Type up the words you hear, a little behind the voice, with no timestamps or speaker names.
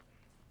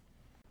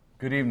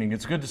Good evening.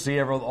 It's good to see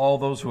all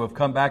those who have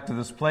come back to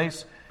this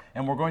place,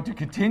 and we're going to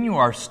continue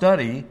our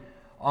study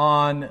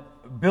on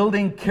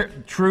building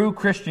true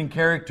Christian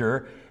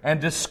character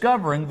and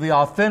discovering the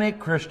authentic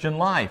Christian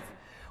life.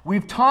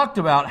 We've talked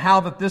about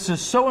how that this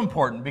is so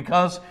important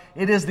because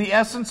it is the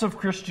essence of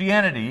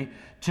Christianity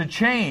to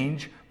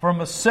change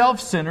from a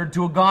self-centered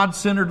to a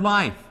God-centered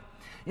life.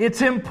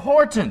 It's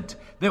important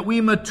that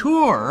we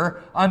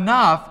mature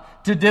enough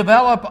to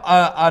develop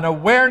an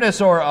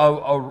awareness or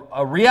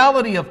a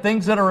reality of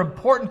things that are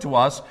important to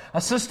us,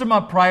 a system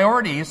of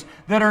priorities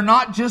that are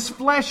not just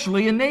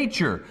fleshly in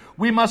nature.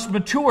 We must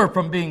mature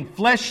from being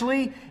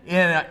fleshly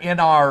in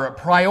our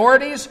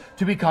priorities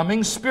to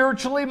becoming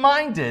spiritually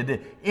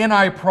minded in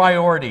our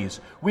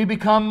priorities. We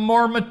become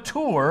more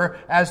mature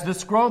as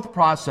this growth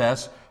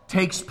process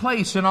takes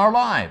place in our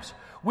lives.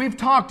 We've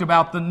talked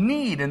about the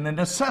need and the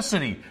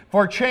necessity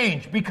for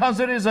change because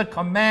it is a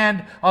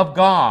command of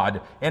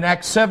God in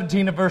Acts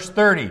 17 and verse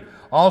 30.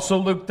 Also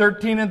Luke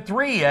 13 and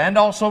 3 and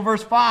also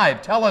verse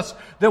 5 tell us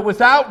that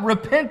without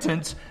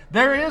repentance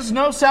there is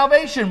no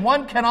salvation.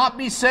 One cannot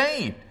be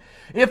saved.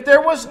 If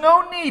there was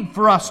no need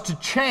for us to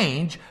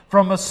change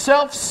from a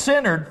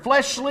self-centered,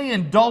 fleshly,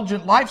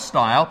 indulgent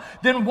lifestyle,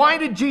 then why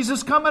did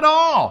Jesus come at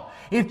all?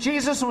 If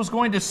Jesus was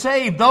going to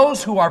save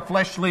those who are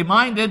fleshly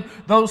minded,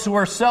 those who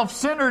are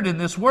self-centered in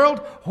this world,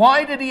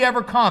 why did he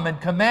ever come and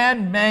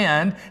command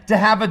man to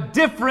have a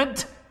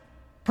different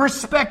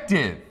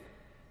perspective?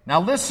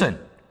 Now listen,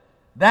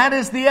 that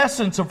is the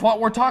essence of what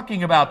we're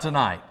talking about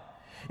tonight,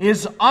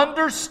 is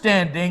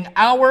understanding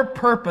our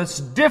purpose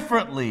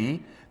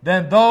differently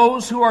than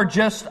those who are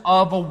just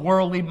of a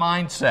worldly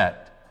mindset.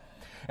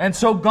 And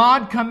so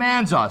God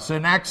commands us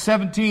in Acts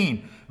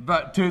 17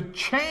 to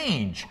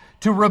change,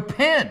 to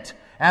repent,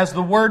 as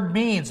the word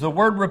means. The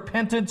word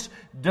repentance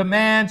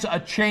demands a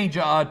change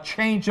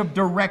of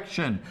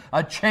direction,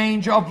 a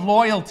change of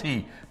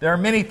loyalty. There are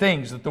many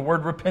things that the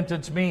word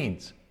repentance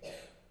means.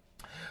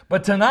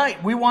 But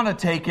tonight we want to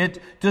take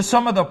it to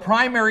some of the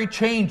primary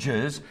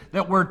changes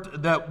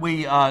that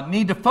we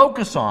need to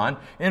focus on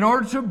in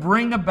order to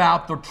bring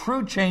about the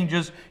true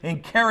changes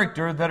in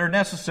character that are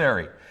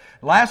necessary.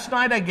 Last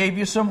night I gave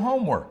you some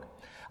homework.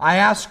 I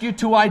asked you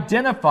to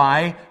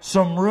identify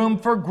some room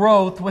for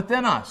growth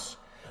within us.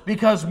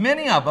 Because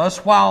many of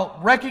us, while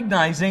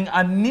recognizing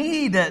a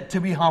need to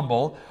be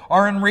humble,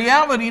 are in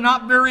reality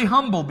not very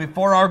humble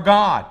before our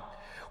God.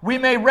 We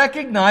may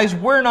recognize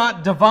we're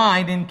not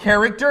divine in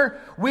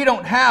character. We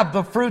don't have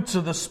the fruits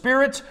of the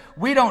Spirit.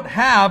 We don't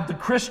have the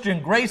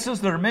Christian graces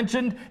that are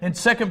mentioned in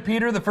 2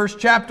 Peter, the first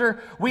chapter.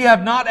 We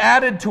have not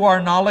added to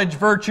our knowledge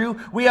virtue.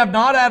 We have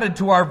not added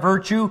to our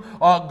virtue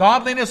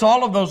godliness,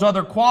 all of those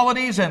other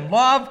qualities and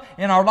love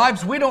in our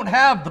lives. We don't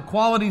have the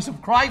qualities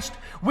of Christ.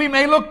 We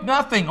may look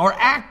nothing or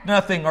act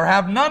nothing or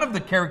have none of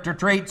the character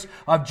traits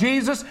of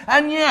Jesus,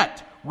 and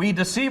yet we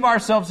deceive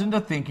ourselves into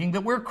thinking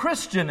that we're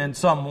Christian in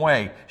some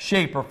way,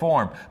 shape, or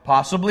form.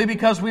 Possibly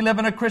because we live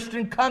in a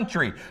Christian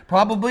country.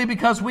 Probably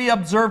because we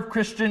observe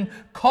Christian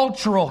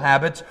cultural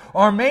habits.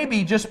 Or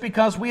maybe just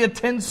because we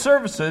attend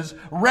services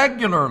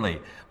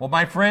regularly. Well,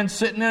 my friends,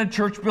 sitting in a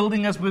church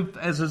building, as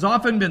has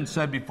often been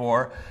said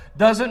before,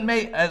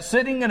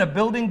 sitting in a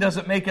building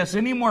doesn't make us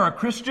any more a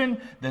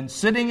Christian than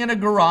sitting in a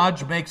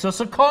garage makes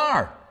us a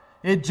car.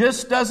 It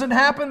just doesn't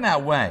happen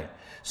that way.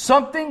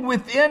 Something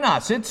within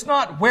us. It's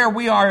not where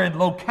we are in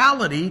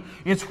locality.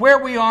 It's where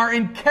we are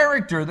in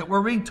character that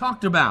we're being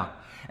talked about.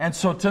 And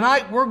so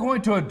tonight we're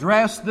going to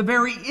address the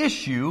very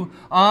issue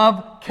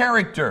of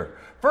character.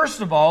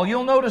 First of all,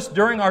 you'll notice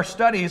during our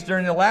studies,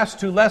 during the last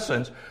two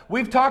lessons,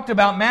 we've talked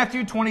about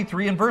Matthew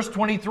 23 and verse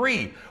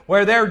 23,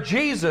 where there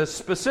Jesus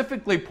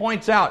specifically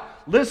points out,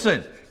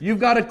 listen,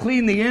 you've got to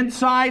clean the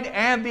inside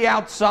and the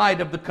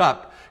outside of the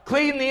cup.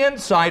 Clean the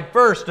inside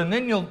first, and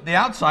then the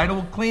outside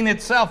will clean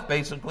itself,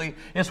 basically,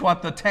 is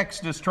what the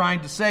text is trying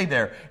to say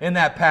there in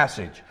that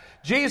passage.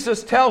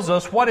 Jesus tells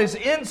us what is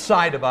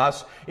inside of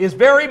us is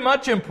very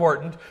much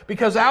important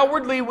because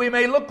outwardly we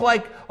may look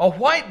like a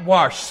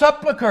whitewashed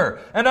sepulcher.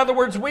 In other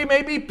words, we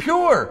may be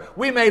pure.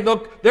 We may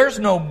look, there's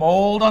no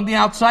mold on the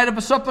outside of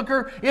a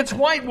sepulcher. It's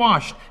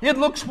whitewashed. It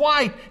looks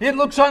white. It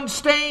looks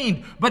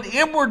unstained. But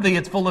inwardly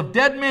it's full of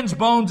dead men's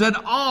bones and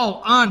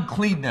all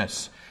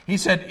uncleanness. He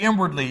said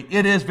inwardly,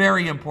 it is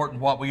very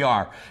important what we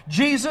are.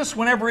 Jesus,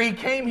 whenever he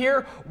came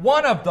here,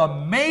 one of the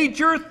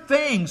major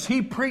things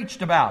he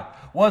preached about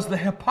was the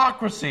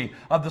hypocrisy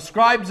of the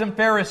scribes and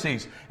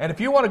Pharisees. And if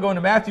you want to go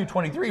into Matthew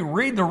 23,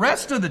 read the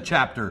rest of the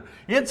chapter.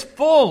 It's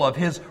full of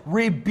his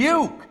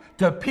rebuke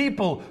to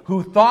people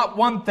who thought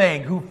one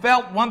thing, who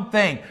felt one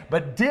thing,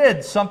 but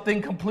did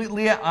something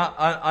completely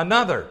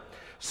another.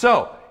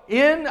 So,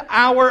 in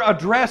our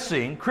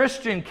addressing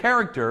Christian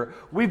character,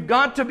 we've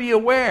got to be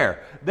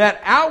aware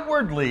that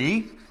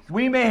outwardly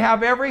we may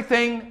have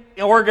everything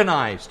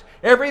organized.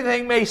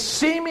 Everything may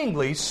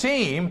seemingly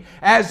seem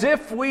as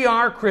if we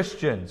are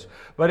Christians.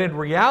 But in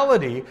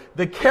reality,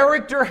 the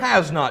character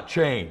has not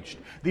changed.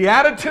 The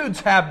attitudes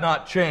have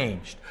not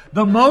changed.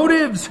 The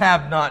motives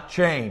have not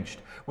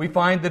changed. We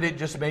find that it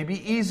just may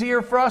be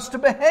easier for us to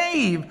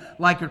behave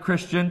like a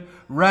Christian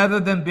rather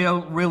than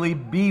really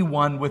be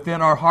one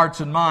within our hearts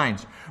and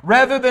minds.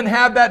 Rather than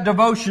have that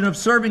devotion of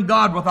serving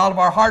God with all of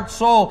our heart,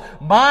 soul,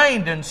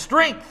 mind, and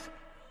strength,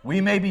 we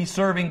may be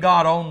serving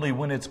God only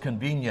when it's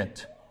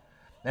convenient.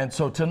 And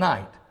so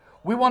tonight,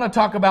 we want to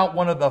talk about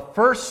one of the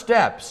first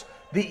steps,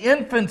 the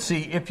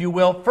infancy, if you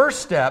will,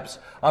 first steps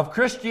of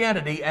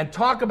Christianity, and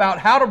talk about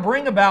how to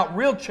bring about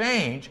real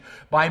change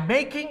by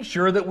making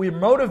sure that we're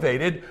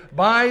motivated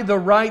by the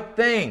right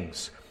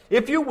things.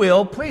 If you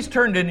will, please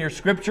turn in your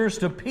scriptures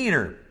to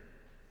Peter.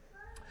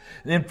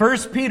 In 1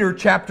 Peter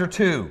chapter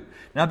 2.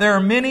 Now there are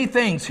many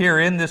things here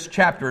in this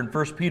chapter, in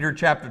 1 Peter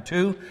chapter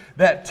 2,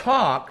 that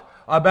talk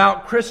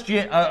about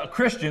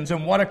Christians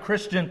and what a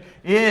Christian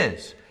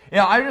is.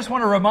 Yeah, I just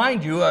want to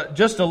remind you,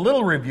 just a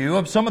little review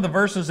of some of the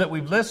verses that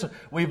we've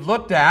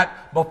looked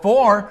at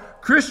before.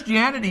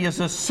 Christianity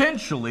is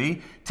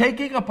essentially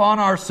taking upon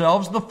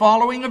ourselves the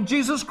following of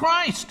Jesus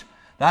Christ.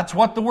 That's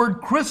what the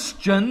word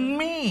Christian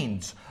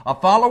means, a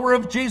follower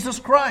of Jesus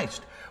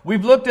Christ.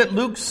 We've looked at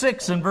Luke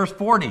 6 and verse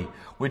 40,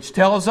 which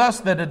tells us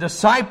that a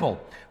disciple,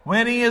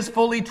 when he is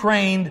fully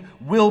trained,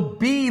 will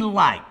be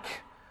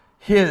like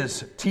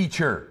his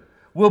teacher,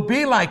 will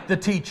be like the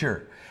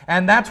teacher.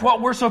 And that's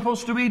what we're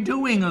supposed to be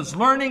doing, is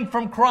learning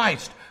from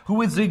Christ,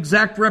 who is the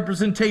exact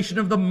representation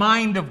of the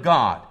mind of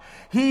God.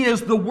 He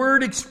is the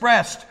Word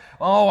expressed.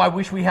 Oh, I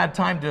wish we had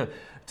time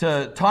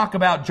to talk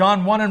about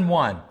John 1 and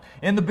 1.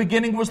 In the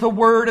beginning was the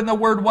Word, and the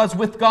Word was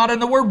with God,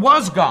 and the Word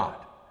was God.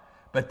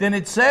 But then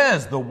it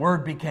says, the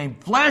Word became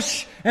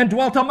flesh and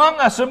dwelt among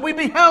us, and we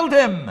beheld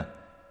Him.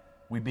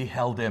 We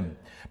beheld Him.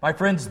 My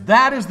friends,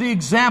 that is the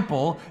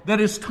example that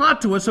is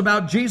taught to us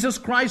about Jesus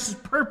Christ's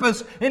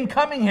purpose in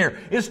coming here,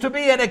 is to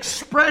be an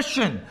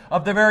expression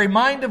of the very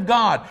mind of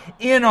God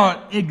in an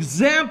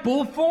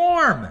example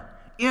form,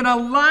 in a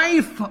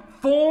life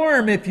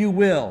form, if you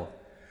will.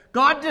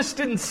 God just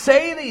didn't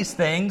say these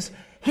things.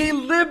 He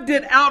lived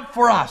it out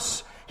for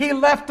us. He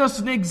left us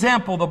an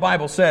example, the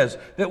Bible says,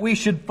 that we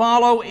should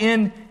follow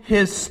in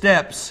His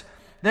steps.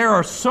 There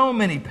are so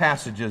many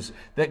passages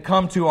that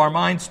come to our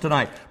minds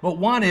tonight. But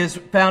one is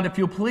found, if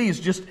you'll please,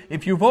 just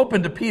if you've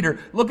opened to Peter,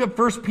 look at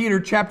 1 Peter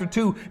chapter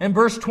 2 and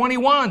verse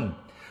 21.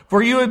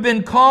 For you have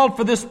been called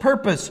for this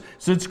purpose,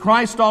 since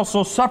Christ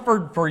also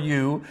suffered for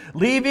you,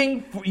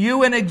 leaving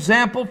you an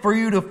example for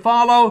you to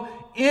follow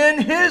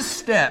in His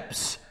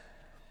steps.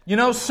 You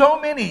know, so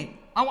many,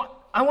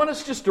 I want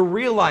us just to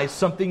realize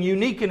something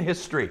unique in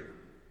history.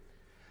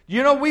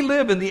 You know, we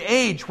live in the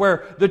age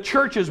where the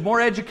church is more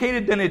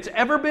educated than it's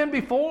ever been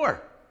before.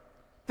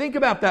 Think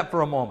about that for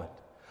a moment.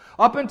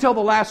 Up until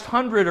the last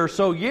 100 or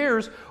so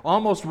years,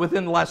 almost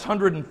within the last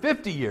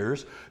 150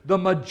 years, the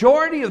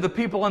majority of the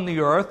people on the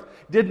earth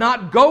did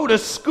not go to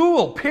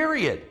school,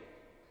 period.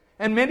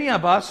 And many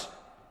of us,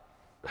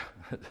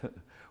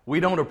 we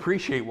don't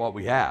appreciate what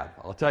we have.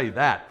 I'll tell you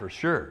that for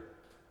sure.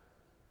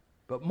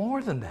 But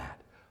more than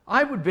that,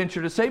 I would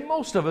venture to say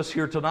most of us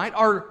here tonight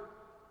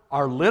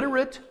are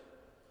literate.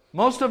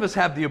 Most of us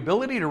have the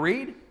ability to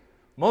read.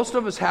 Most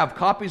of us have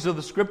copies of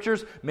the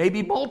Scriptures,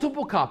 maybe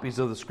multiple copies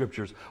of the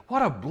Scriptures.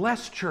 What a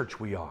blessed church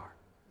we are.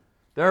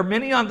 There are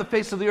many on the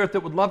face of the earth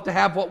that would love to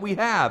have what we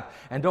have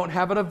and don't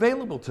have it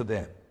available to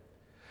them.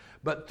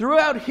 But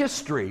throughout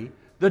history,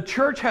 the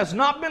church has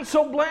not been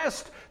so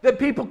blessed that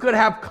people could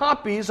have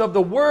copies of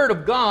the Word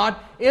of God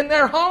in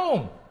their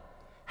home.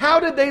 How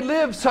did they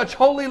live such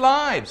holy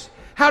lives?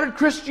 How did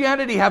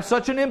Christianity have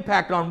such an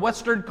impact on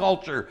Western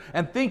culture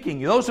and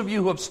thinking? Those of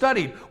you who have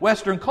studied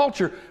Western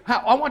culture,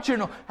 I want you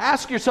to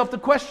ask yourself the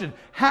question,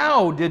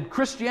 how did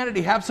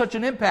Christianity have such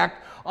an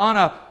impact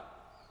on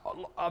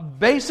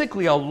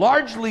basically a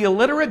largely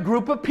illiterate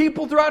group of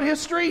people throughout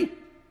history?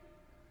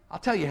 I'll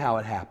tell you how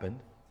it happened.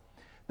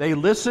 They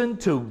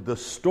listened to the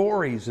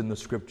stories in the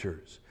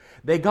Scriptures.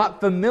 They got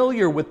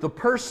familiar with the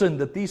person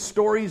that these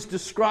stories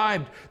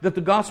described, that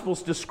the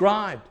Gospels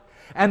described.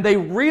 And they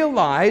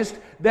realized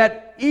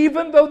that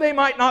even though they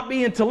might not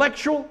be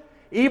intellectual,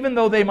 even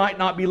though they might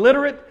not be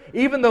literate,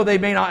 even though they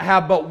may not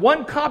have but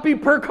one copy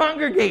per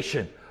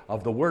congregation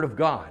of the Word of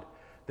God,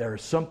 there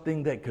is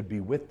something that could be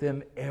with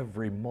them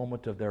every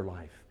moment of their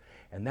life.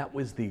 And that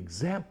was the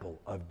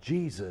example of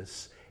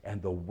Jesus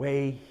and the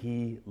way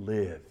He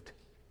lived.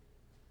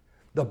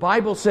 The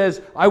Bible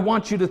says, I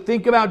want you to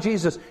think about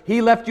Jesus.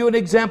 He left you an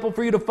example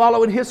for you to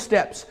follow in His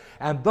steps.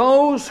 And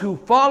those who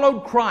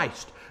followed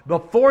Christ,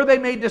 before they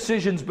made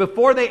decisions,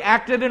 before they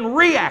acted and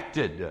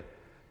reacted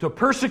to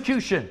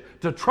persecution,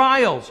 to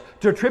trials,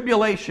 to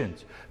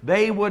tribulations,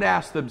 they would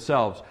ask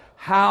themselves,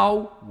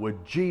 how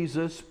would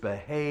Jesus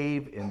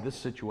behave in this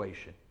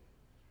situation?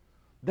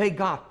 They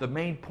got the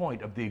main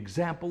point of the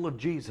example of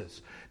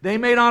Jesus. They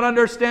may not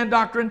understand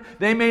doctrine,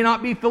 they may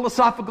not be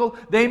philosophical,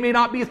 they may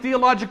not be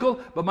theological,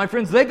 but my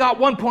friends, they got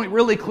one point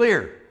really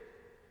clear.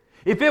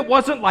 If it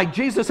wasn't like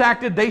Jesus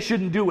acted, they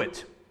shouldn't do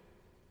it.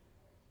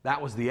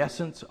 That was the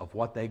essence of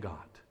what they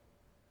got.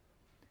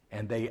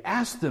 And they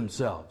asked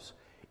themselves,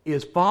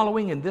 is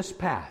following in this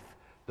path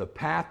the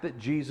path that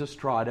Jesus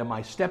trod? Am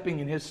I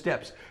stepping in His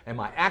steps? Am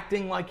I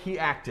acting like He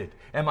acted?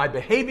 Am I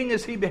behaving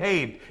as He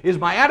behaved? Is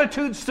my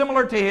attitude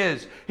similar to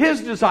His?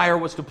 His desire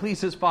was to please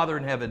His Father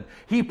in heaven.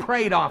 He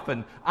prayed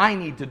often. I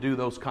need to do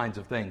those kinds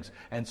of things.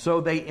 And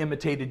so they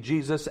imitated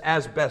Jesus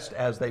as best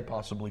as they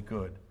possibly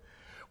could.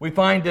 We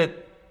find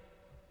it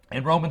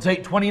in Romans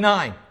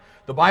 8:29.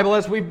 The Bible,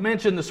 as we've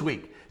mentioned this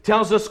week,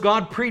 tells us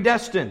God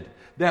predestined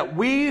that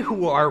we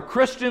who are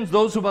Christians,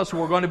 those of us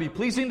who are going to be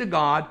pleasing to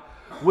God,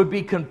 would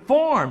be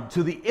conformed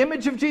to the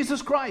image of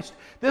Jesus Christ.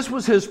 This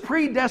was His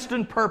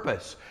predestined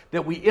purpose,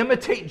 that we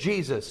imitate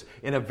Jesus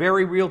in a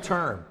very real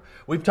term.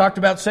 We've talked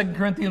about 2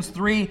 Corinthians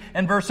 3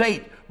 and verse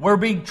 8. We're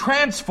being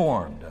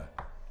transformed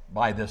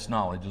by this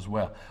knowledge as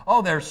well.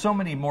 Oh, there's so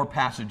many more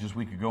passages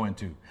we could go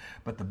into.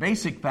 But the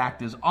basic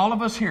fact is, all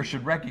of us here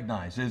should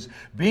recognize is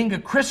being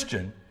a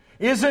Christian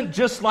isn't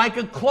just like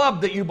a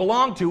club that you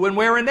belong to and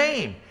wear a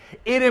name.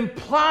 It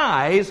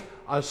implies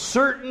a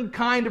certain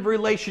kind of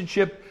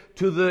relationship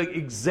to the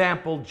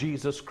example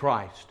Jesus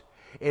Christ.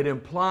 It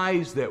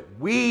implies that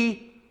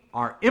we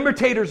are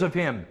imitators of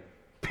Him,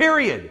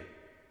 period.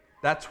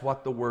 That's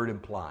what the word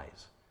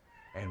implies.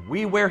 And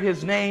we wear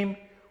His name,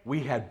 we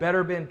had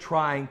better been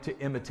trying to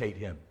imitate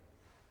Him.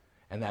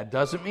 And that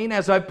doesn't mean,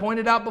 as I've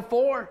pointed out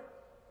before,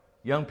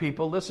 young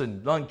people,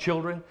 listen, young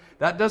children,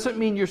 that doesn't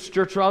mean you're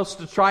supposed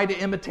to try to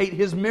imitate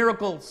His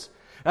miracles.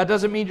 That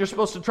doesn't mean you're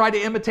supposed to try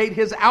to imitate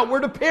His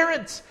outward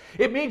appearance.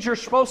 It means you're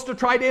supposed to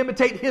try to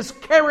imitate His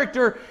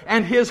character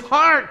and His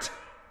heart.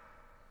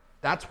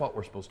 That's what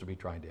we're supposed to be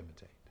trying to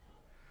imitate.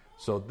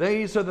 So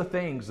these are the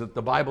things that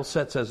the Bible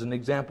sets as an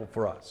example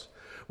for us.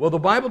 Well, the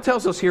Bible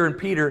tells us here in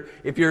Peter,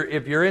 if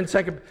you're in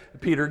 2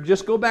 Peter,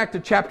 just go back to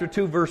chapter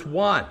 2, verse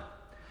 1.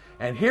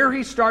 And here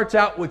he starts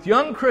out with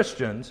young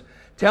Christians,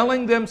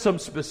 telling them some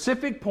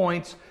specific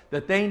points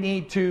that they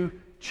need to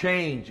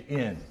change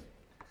in.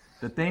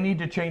 That they need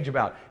to change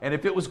about. And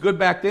if it was good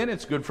back then,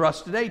 it's good for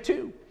us today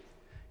too.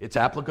 It's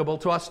applicable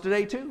to us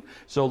today too.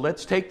 So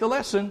let's take the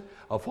lesson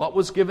of what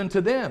was given to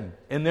them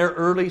in their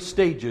early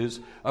stages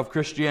of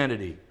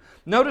Christianity.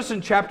 Notice in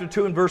chapter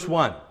 2 and verse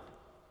 1.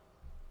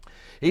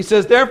 He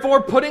says,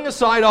 therefore, putting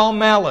aside all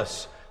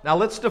malice. Now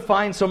let's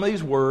define some of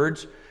these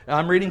words.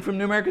 I'm reading from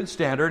New American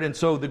Standard, and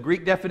so the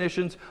Greek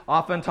definitions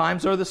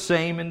oftentimes are the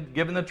same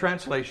given the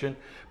translation.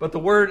 But the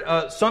word,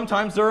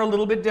 sometimes they're a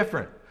little bit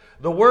different.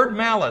 The word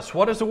malice,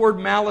 what does the word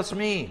malice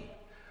mean?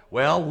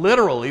 Well,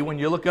 literally, when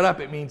you look it up,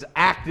 it means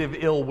active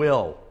ill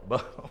will.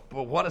 But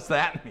what does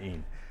that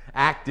mean?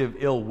 Active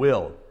ill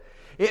will.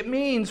 It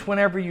means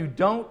whenever you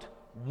don't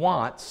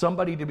want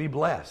somebody to be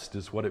blessed,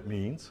 is what it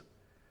means.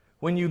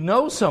 When you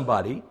know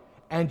somebody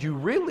and you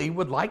really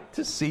would like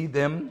to see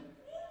them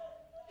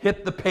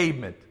hit the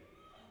pavement.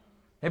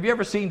 Have you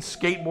ever seen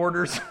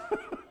skateboarders?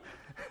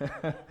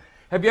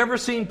 Have you ever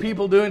seen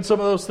people doing some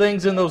of those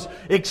things in those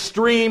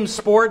extreme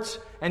sports?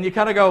 And you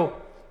kind of go,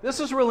 this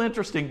is real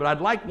interesting, but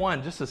I'd like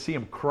one just to see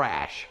them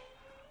crash.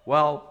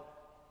 Well,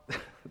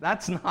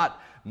 that's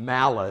not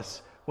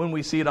malice when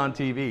we see it on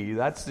TV.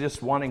 That's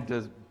just wanting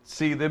to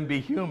see them be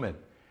human.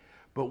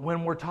 But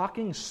when we're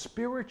talking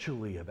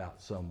spiritually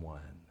about someone,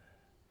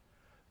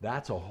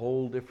 that's a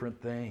whole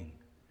different thing.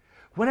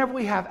 Whenever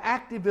we have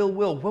active ill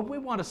will, when we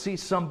want to see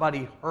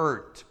somebody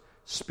hurt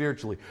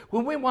spiritually,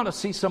 when we want to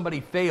see somebody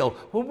fail,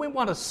 when we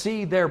want to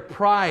see their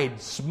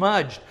pride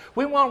smudged,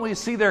 when we want to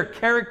see their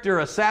character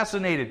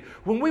assassinated,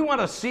 when we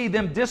want to see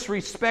them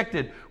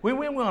disrespected, when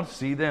we want to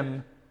see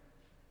them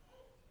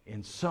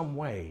in some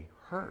way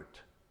hurt,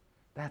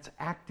 that's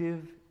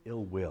active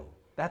ill will.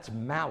 That's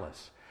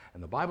malice.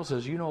 And the Bible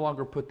says you no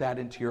longer put that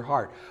into your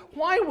heart.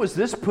 Why was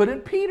this put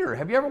in Peter?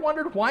 Have you ever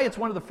wondered why it's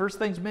one of the first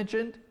things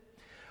mentioned?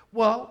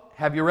 Well,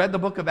 have you read the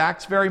book of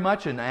Acts very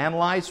much and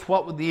analyzed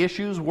what the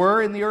issues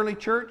were in the early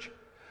church?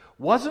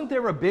 Wasn't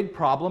there a big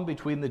problem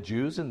between the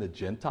Jews and the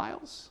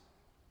Gentiles?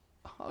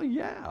 Oh,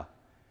 yeah.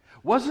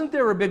 Wasn't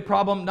there a big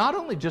problem not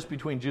only just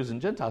between Jews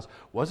and Gentiles,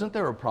 wasn't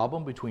there a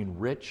problem between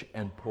rich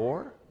and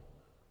poor?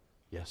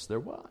 Yes, there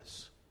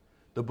was.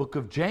 The book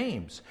of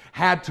James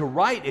had to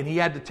write, and he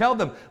had to tell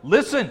them,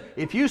 listen,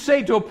 if you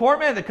say to a poor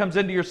man that comes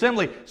into your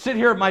assembly, sit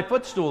here at my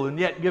footstool, and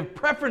yet give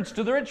preference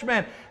to the rich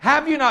man,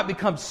 have you not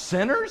become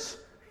sinners?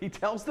 He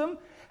tells them.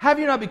 Have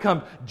you not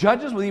become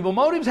judges with evil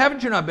motives?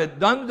 Haven't you not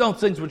done those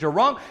things which are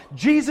wrong?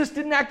 Jesus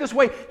didn't act this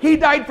way. He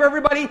died for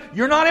everybody.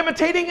 You're not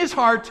imitating His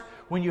heart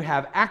when you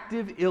have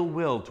active ill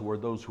will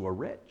toward those who are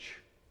rich.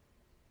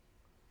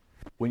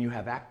 When you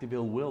have active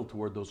ill will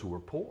toward those who are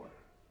poor.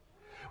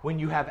 When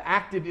you have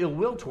active ill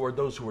will toward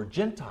those who are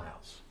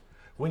Gentiles.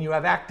 When you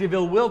have active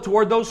ill will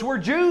toward those who are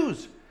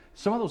Jews.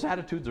 Some of those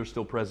attitudes are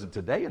still present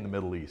today in the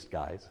Middle East,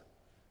 guys.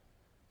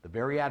 The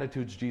very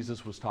attitudes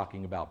Jesus was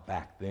talking about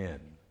back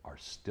then are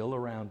still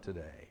around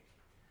today.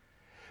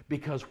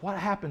 Because what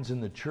happens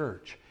in the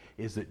church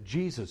is that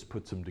Jesus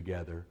puts them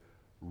together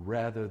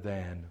rather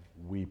than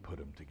we put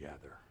them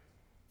together.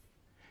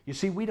 You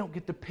see, we don't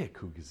get to pick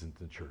who gets into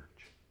the church.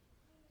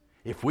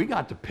 If we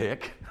got to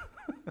pick...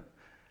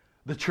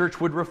 the church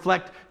would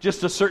reflect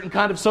just a certain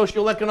kind of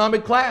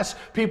socioeconomic class.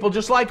 People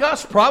just like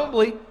us,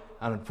 probably.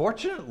 And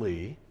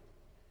unfortunately,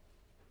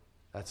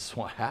 that's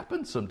what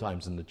happens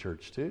sometimes in the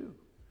church too.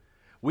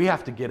 We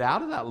have to get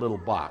out of that little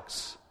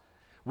box.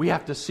 We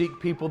have to seek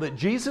people that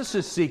Jesus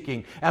is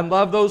seeking and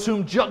love those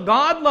whom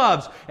God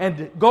loves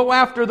and go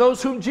after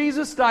those whom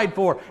Jesus died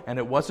for. And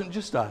it wasn't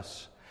just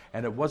us.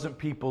 And it wasn't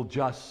people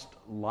just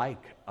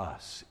like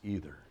us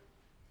either.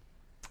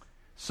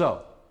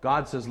 So,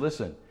 God says,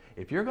 listen,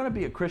 if you're going to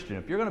be a Christian,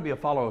 if you're going to be a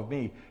follower of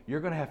me,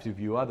 you're going to have to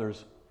view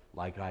others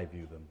like I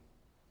view them.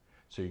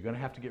 So you're going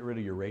to have to get rid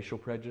of your racial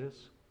prejudice.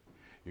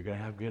 You're going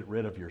to have to get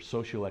rid of your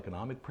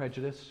socioeconomic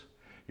prejudice.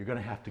 You're going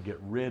to have to get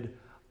rid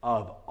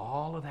of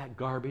all of that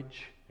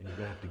garbage, and you're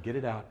going to have to get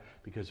it out,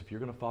 because if you're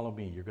going to follow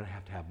me, you're going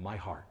to have my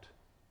heart.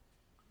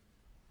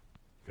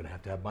 You're going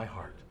to have my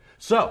heart.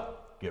 So,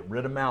 get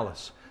rid of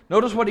malice.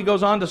 Notice what he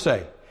goes on to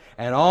say.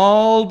 And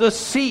all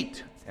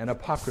deceit and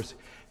hypocrisy.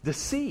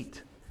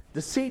 Deceit.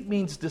 Deceit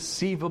means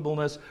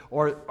deceivableness,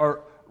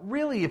 or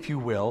really, if you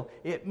will,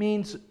 it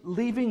means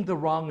leaving the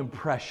wrong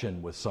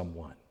impression with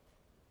someone,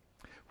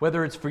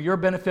 whether it's for your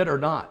benefit or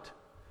not.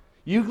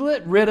 You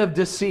get rid of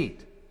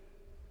deceit.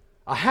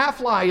 A half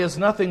lie is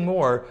nothing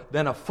more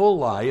than a full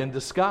lie in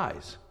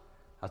disguise.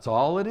 That's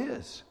all it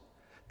is.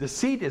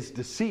 Deceit is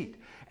deceit.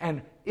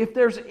 And if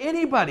there's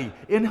anybody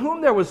in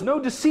whom there was no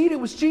deceit, it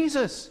was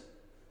Jesus.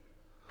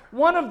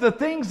 One of the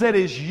things that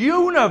is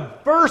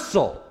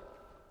universal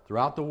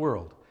throughout the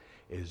world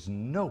is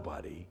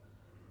nobody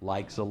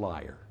likes a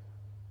liar.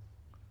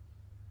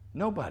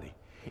 Nobody.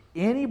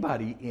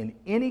 Anybody in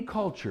any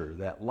culture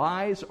that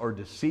lies or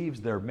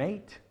deceives their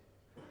mate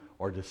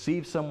or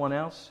deceives someone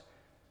else,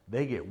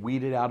 they get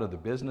weeded out of the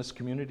business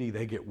community.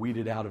 They get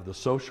weeded out of the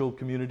social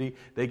community.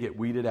 They get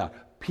weeded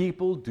out.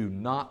 People do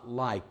not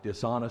like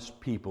dishonest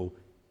people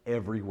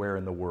everywhere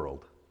in the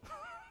world.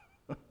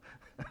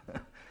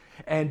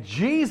 And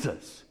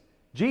Jesus,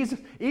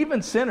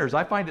 even sinners,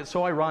 I find it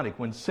so ironic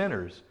when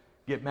sinners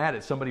get mad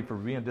at somebody for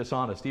being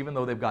dishonest, even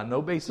though they've got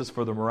no basis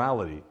for their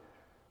morality,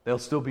 they'll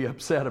still be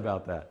upset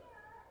about that.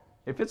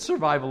 If it's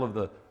survival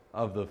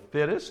of the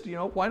fittest,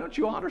 why don't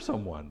you honor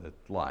someone that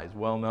lies?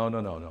 Well,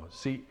 no.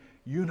 See,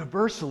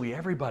 universally,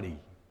 everybody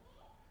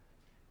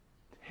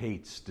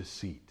hates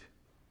deceit.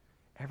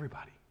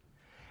 Everybody.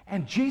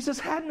 And Jesus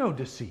had no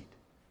deceit.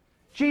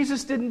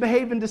 Jesus didn't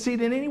behave in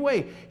deceit in any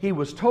way. He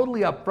was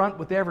totally upfront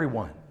with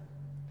everyone.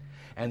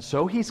 And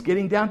so he's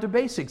getting down to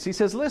basics. He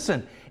says,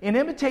 listen, in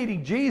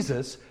imitating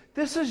Jesus,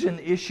 this is an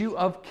issue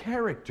of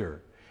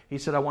character. He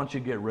said, I want you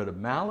to get rid of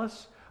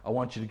malice, I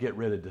want you to get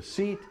rid of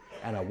deceit,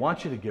 and I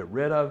want you to get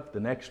rid of, the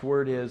next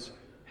word is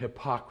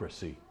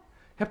hypocrisy.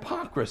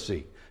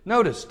 Hypocrisy.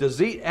 Notice,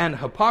 deceit and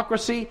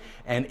hypocrisy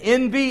and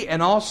envy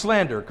and all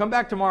slander. Come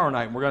back tomorrow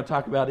night and we're going to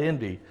talk about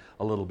envy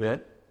a little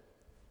bit.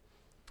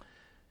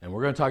 And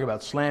we're going to talk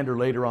about slander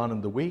later on in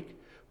the week.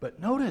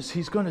 But notice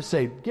he's going to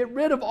say, get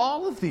rid of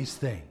all of these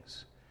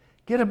things.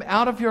 Get them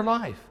out of your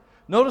life.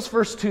 Notice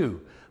verse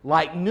 2.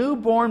 Like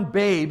newborn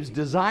babes,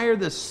 desire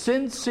the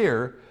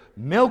sincere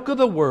milk of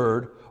the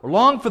word, or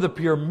long for the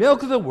pure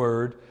milk of the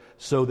word,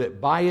 so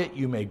that by it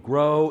you may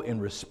grow in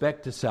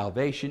respect to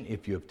salvation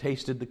if you have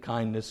tasted the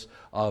kindness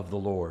of the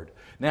Lord.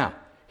 Now,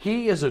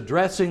 he is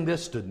addressing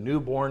this to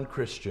newborn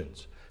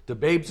Christians, to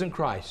babes in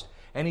Christ.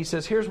 And he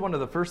says, here's one of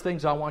the first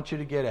things I want you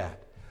to get at.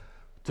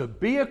 To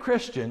be a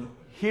Christian,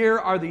 here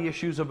are the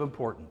issues of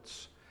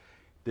importance.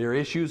 There are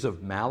issues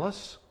of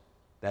malice,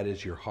 that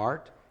is your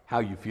heart, how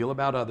you feel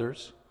about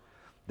others.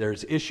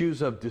 There's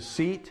issues of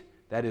deceit,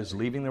 that is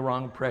leaving the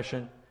wrong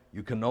impression.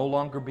 You can no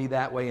longer be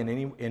that way in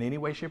any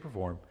way, shape, or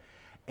form.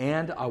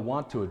 And I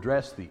want to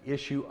address the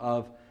issue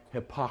of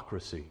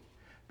hypocrisy,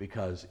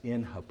 because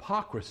in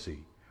hypocrisy,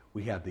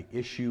 we have the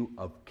issue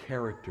of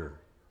character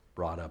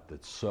brought up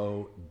that's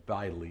so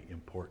vitally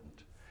important.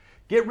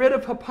 Get rid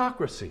of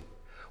hypocrisy.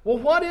 Well,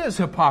 what is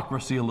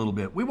hypocrisy a little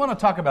bit? We want to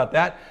talk about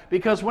that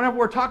because whenever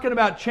we're talking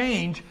about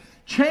change,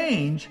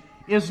 change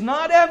is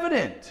not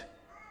evident.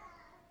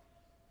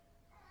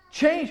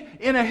 Change,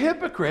 in a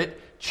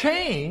hypocrite,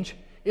 change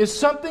is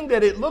something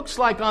that it looks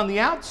like on the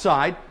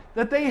outside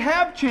that they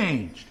have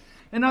changed.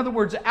 In other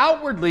words,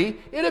 outwardly,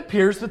 it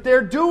appears that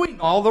they're doing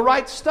all the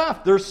right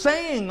stuff. They're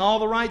saying all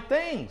the right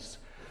things.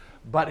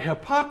 But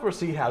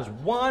hypocrisy has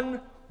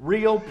one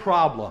real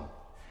problem,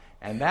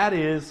 and that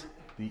is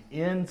the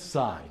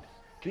inside.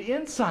 The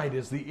inside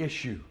is the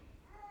issue.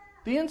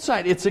 The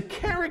inside, it's a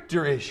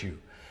character issue.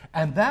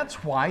 And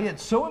that's why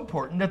it's so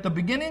important at the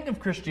beginning of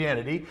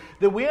Christianity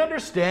that we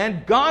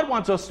understand, God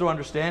wants us to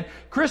understand,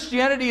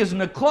 Christianity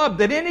isn't a club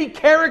that any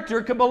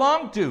character can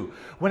belong to.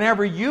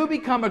 Whenever you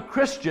become a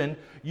Christian,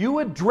 you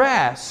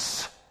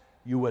address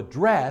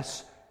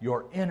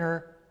your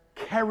inner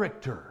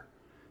character.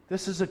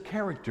 This is a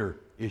character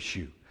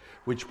issue,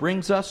 which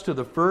brings us to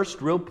the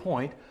first real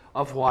point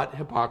of what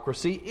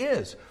hypocrisy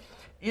is.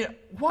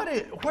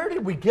 Where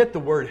did we get the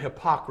word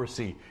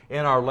hypocrisy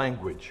in our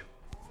language?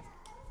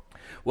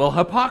 Well,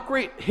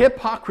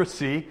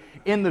 hypocrisy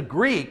in the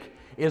Greek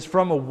is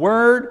from a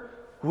word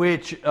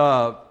which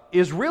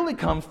really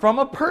comes from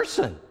a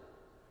person.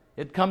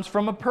 It comes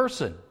from a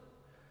person.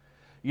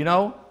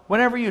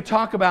 Whenever you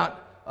talk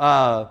about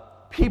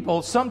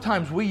people,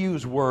 sometimes we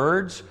use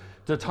words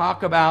to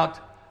talk about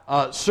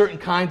certain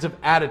kinds of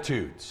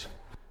attitudes.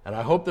 And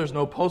I hope there's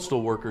no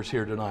postal workers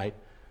here tonight.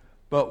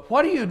 But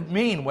what do you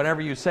mean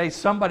whenever you say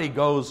somebody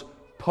goes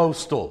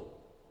postal?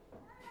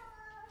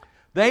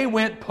 They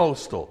went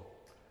postal.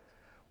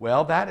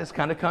 Well, that has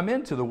kind of come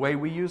into the way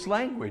we use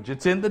language.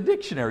 It's in the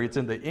dictionary. It's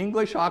in the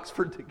English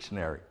Oxford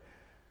Dictionary.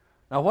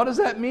 Now, what does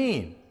that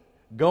mean?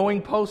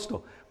 Going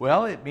postal.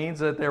 Well, it means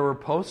that there were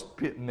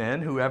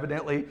postmen who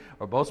evidently,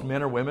 or both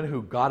men or women,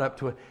 who got up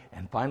to it,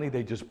 and finally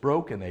they just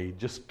broke and they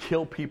just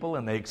kill people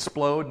and they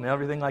explode and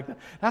everything like that.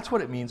 That's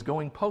what it means,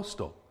 going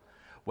postal.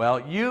 Well,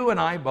 you and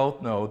I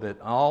both know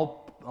that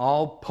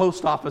all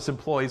post office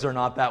employees are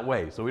not that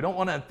way, so we don't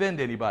want to offend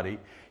anybody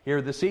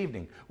here this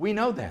evening. We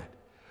know that.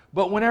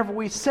 But whenever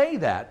we say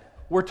that,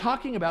 we're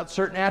talking about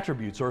certain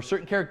attributes or a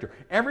certain character.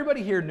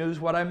 Everybody here knows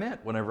what I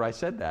meant whenever I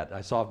said that.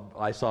 I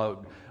saw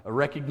a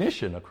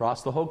recognition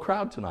across the whole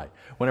crowd tonight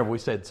whenever we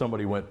said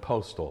somebody went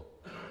postal.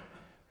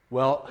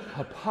 Well,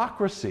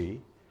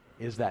 hypocrisy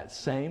is that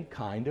same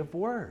kind of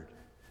word.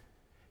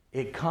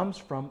 It comes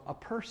from a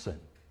person.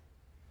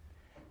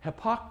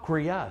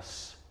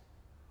 Hypocrios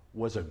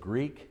was a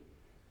Greek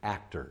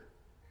actor.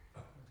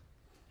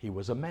 He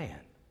was a man.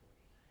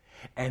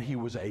 And he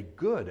was a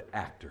good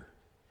actor.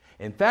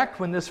 In fact,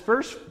 when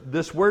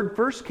this word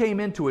first came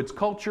into its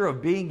culture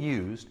of being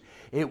used,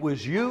 it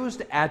was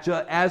used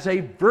as a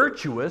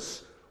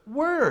virtuous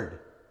word.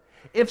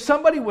 If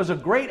somebody was a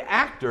great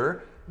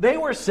actor, they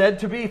were said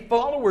to be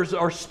followers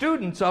or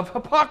students of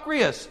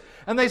Hypocrius.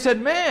 And they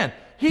said, man,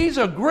 he's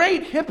a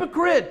great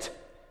hypocrite.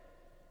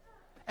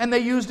 And they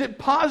used it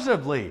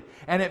positively.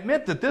 And it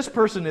meant that this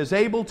person is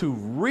able to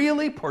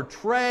really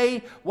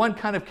portray one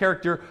kind of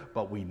character,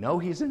 but we know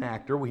he's an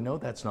actor. We know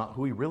that's not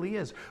who he really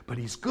is. But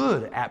he's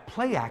good at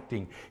play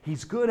acting.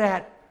 He's good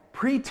at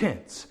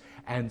pretense.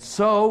 And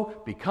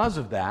so, because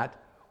of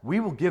that, we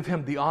will give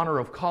him the honor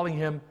of calling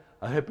him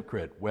a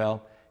hypocrite.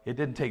 Well, it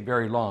didn't take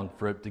very long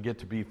for it to get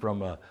to be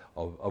from a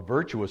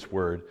virtuous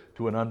word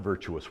to an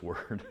unvirtuous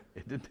word.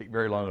 It didn't take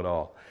very long at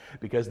all.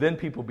 Because then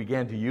people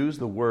began to use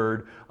the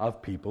word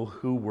of people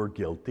who were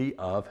guilty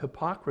of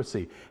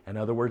hypocrisy. In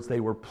other words, they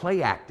were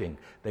play acting.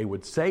 They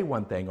would say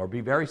one thing or be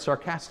very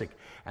sarcastic.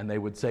 And they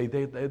would say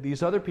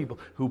these other people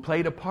who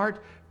played a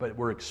part but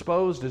were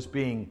exposed as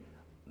being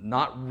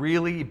not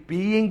really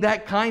being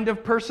that kind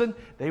of person,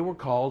 they were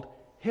called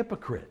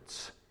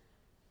hypocrites.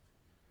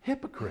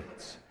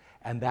 Hypocrites.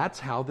 And that's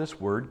how this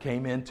word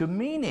came into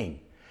meaning.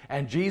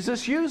 And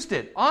Jesus used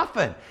it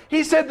often.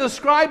 He said the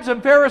scribes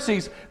and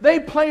Pharisees, they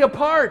play a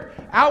part.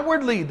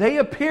 Outwardly, they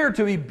appear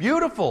to be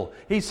beautiful,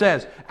 he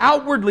says.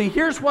 Outwardly,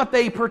 here's what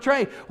they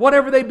portray.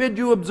 Whatever they bid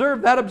you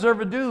observe, that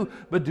observe and do.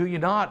 But do you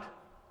not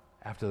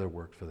after their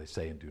works, for they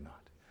say and do not.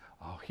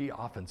 Oh, he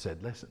often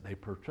said, listen,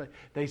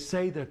 they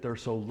say that they're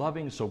so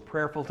loving, so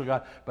prayerful to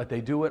God, but they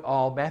do it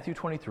all, Matthew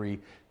 23,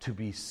 to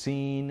be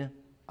seen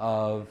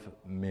of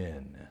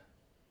men.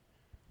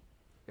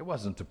 It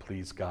wasn't to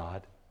please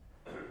God.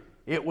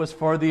 It was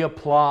for the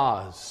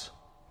applause.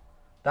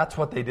 That's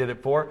what they did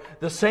it for.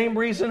 The same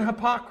reason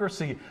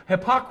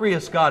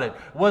Hypocrius got it,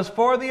 was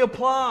for the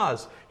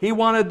applause. He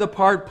wanted the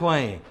part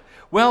playing.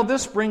 Well,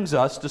 this brings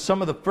us to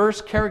some of the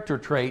first character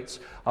traits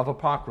of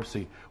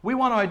hypocrisy. We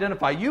want to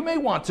identify, you may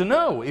want to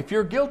know if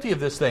you're guilty of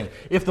this thing.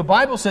 If the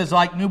Bible says,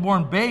 like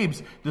newborn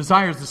babes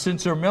desires the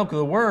sincere milk of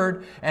the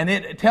Word, and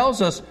it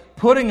tells us,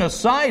 putting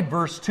aside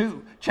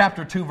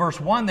chapter 2, verse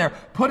 1 there,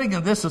 putting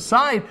this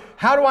aside,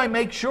 how do I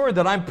make sure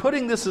that I'm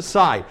putting this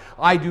aside?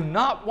 I do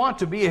not want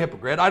to be a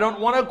hypocrite. I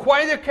don't want to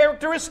acquire the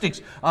characteristics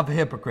of a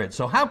hypocrite.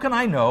 So how can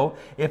I know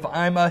if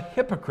I'm a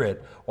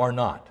hypocrite or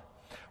not?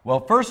 Well,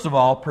 first of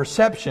all,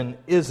 perception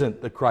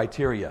isn't the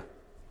criteria.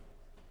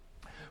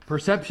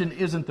 Perception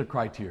isn't the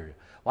criteria.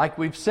 Like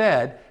we've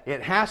said,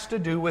 it has to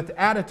do with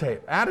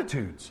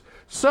attitudes.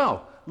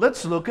 So,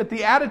 let's look at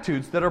the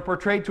attitudes that are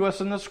portrayed to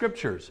us in the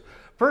Scriptures.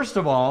 First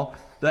of all,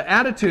 the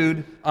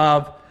attitude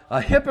of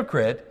a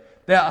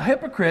hypocrite, that a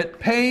hypocrite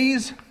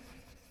pays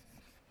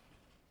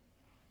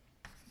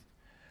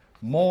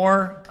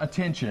more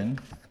attention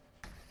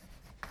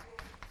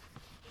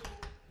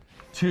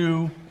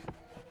to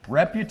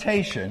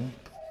reputation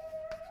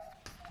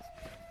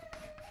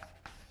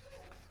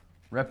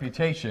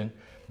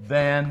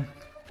than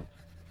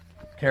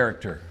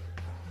character.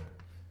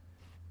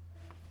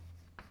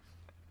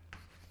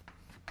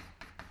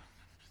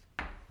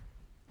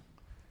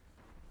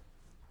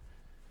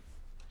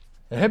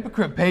 The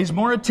hypocrite pays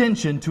more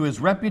attention to his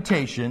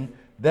reputation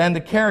than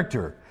the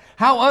character.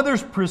 How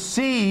others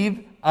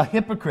perceive a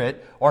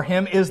hypocrite or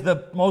him is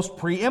the most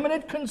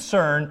preeminent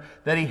concern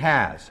that he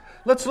has.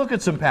 Let's look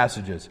at some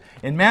passages.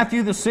 In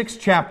Matthew, the 6th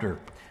chapter,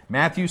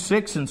 Matthew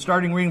 6, and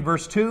starting reading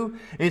verse 2,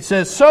 it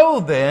says, "So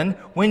then,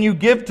 when you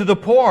give to the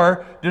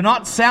poor, do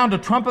not sound a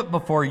trumpet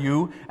before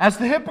you, as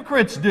the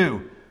hypocrites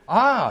do."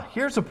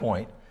 Here's a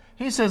point.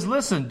 He says,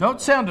 listen,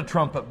 don't sound a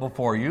trumpet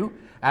before you,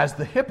 as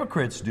the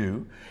hypocrites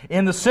do,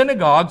 in the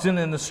synagogues and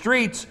in the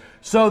streets,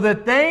 so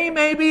that they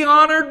may be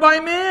honored by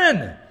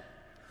men.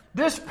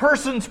 This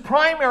person's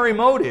primary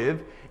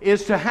motive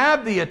is to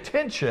have the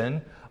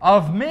attention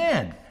of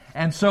men.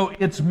 And so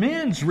it's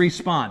men's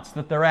response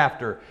that they're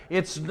after.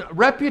 It's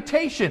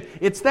reputation.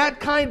 It's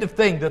that kind of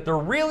thing that they're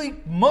really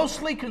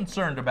mostly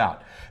concerned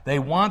about. They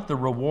want the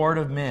reward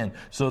of men,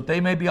 so that they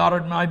may be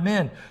honored by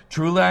men.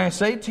 Truly I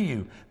say to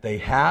you, they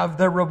have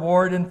their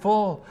reward in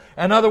full.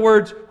 In other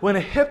words, when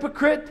a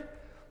hypocrite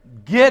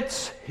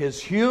gets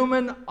his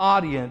human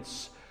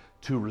audience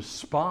to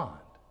respond,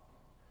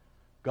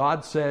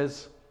 God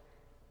says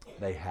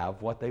they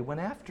have what they went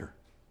after.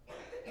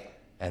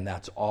 And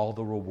that's all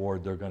the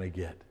reward they're going to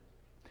get.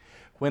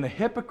 When a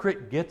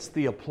hypocrite gets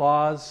the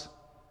applause,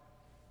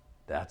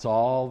 that's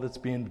all that's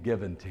being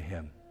given to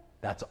him.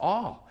 That's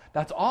all.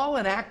 That's all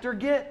an actor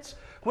gets.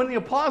 When the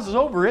applause is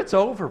over, it's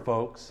over,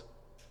 folks.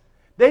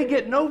 They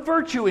get no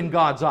virtue in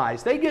God's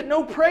eyes. They get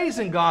no praise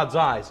in God's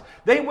eyes.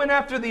 They went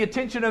after the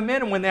attention of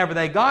men, and whenever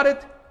they got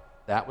it,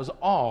 that was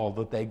all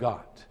that they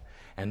got.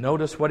 And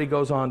notice what he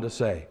goes on to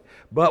say.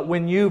 But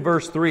when you,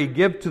 verse 3,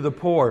 give to the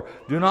poor,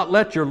 do not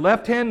let your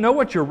left hand know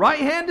what your right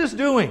hand is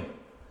doing.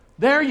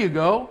 There you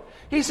go.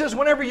 He says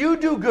whenever you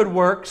do good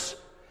works,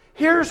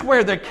 here's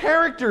where the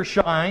character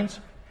shines,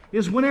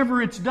 is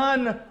whenever it's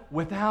done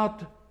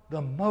without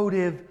the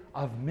motive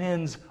of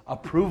men's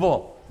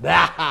approval.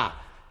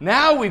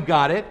 Now we've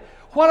got it.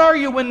 What are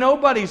you when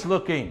nobody's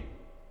looking?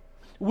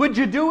 Would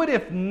you do it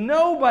if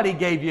nobody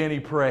gave you any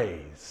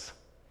praise?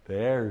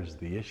 There's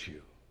the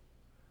issue.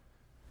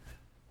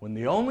 When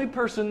the only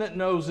person that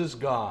knows is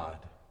God,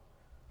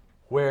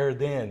 where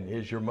then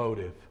is your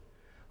motive?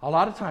 A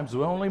lot of times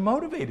we're only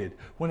motivated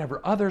whenever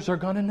others are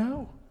going to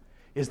know.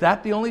 Is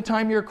that the only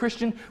time you're a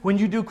Christian? When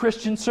you do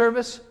Christian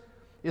service?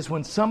 Is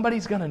when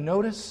somebody's going to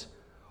notice?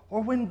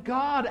 Or when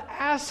God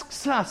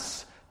asks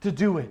us to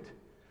do it?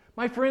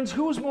 My friends,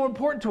 who is more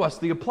important to us?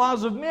 The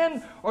applause of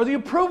men or the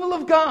approval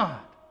of God?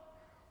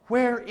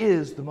 Where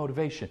is the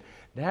motivation?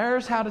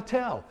 There's how to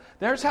tell.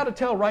 There's how to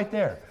tell right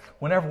there.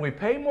 Whenever we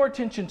pay more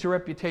attention to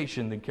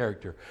reputation than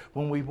character,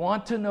 when we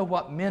want to know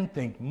what men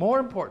think more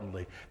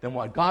importantly than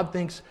what God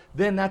thinks,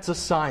 then that's a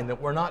sign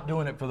that we're not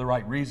doing it for the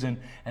right reason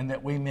and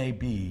that we may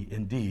be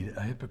indeed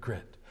a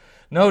hypocrite.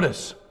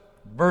 Notice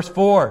verse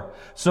 4,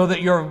 so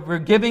that your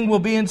giving will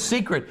be in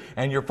secret,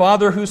 and your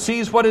Father who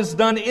sees what is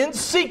done in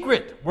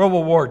secret will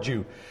reward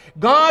you.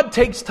 God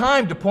takes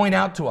time to point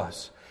out to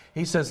us.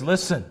 He says,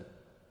 listen,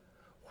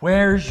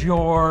 where's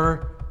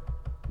your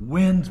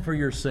wind for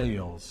your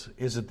sails?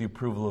 Is it the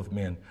approval of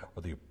men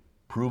or the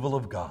approval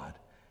of God?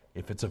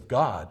 If it's of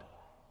God,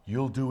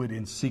 you'll do it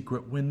in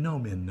secret when no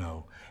men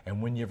know.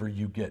 And whenever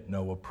you get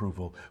no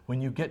approval,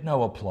 when you get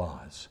no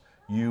applause,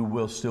 you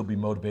will still be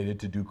motivated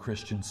to do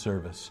Christian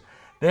service.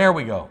 There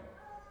we go.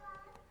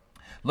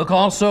 Look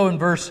also in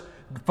verse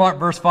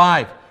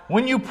 5.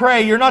 When you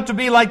pray, you're not to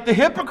be like the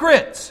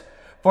hypocrites,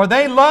 for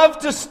they love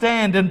to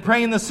stand and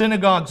pray in the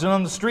synagogues and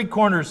on the street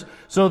corners,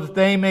 so that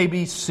they may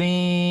be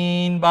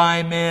seen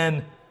by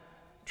men.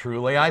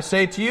 Truly I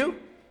say to you,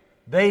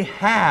 they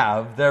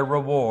have their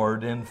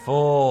reward in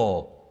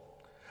full.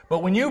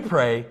 But when you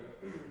pray,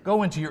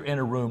 go into your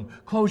inner room,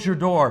 close your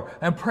door,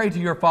 and pray to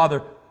your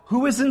Father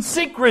who is in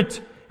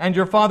secret, and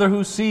your Father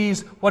who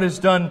sees what is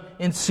done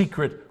in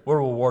secret will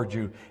reward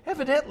you.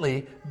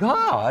 Evidently,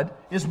 God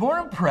is more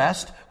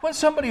impressed when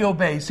somebody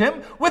obeys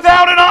Him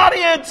without an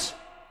audience.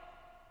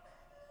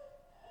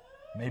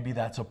 Maybe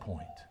that's a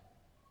point.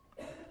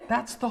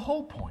 That's the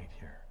whole point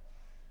here.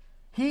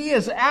 He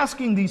is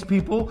asking these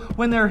people,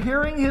 when they're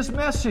hearing His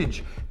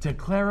message, to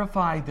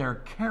clarify their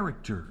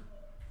character.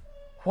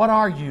 What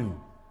are you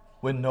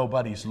when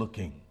nobody's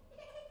looking?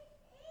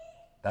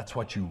 That's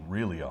what you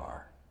really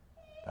are.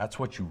 That's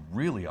what you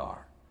really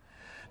are.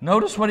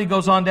 Notice what he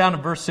goes on down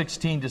in verse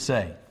 16 to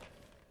say.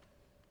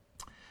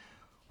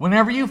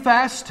 Whenever you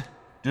fast,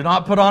 do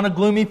not put on a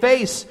gloomy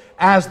face,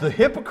 as the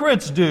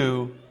hypocrites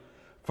do,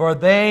 for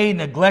they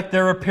neglect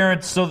their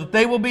appearance so that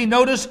they will be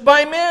noticed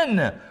by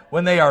men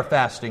when they are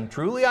fasting.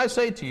 Truly I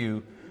say to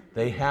you,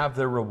 they have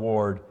their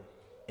reward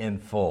in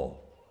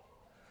full.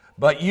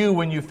 But you,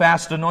 when you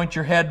fast, anoint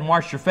your head and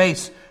wash your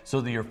face, so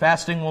that your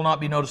fasting will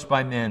not be noticed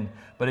by men,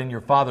 but in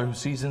your Father who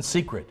sees in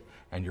secret.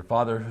 And your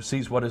Father who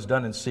sees what is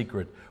done in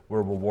secret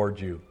will reward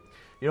you.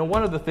 You know,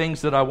 one of the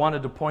things that I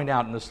wanted to point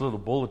out in this little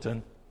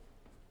bulletin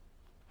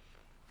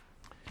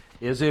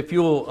is if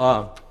you'll,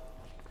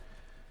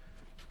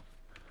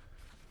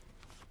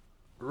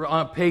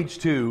 on page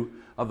 2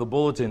 of the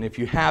bulletin, if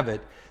you have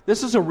it,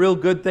 this is a real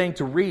good thing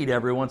to read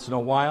every once in a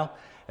while.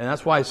 And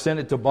that's why I sent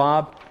it to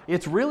Bob.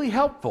 It's really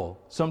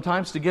helpful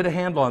sometimes to get a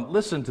handle on,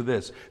 listen to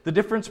this, the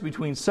difference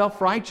between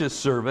self-righteous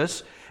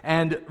service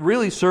and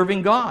really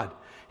serving God.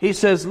 He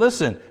says,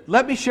 listen,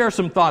 let me share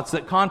some thoughts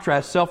that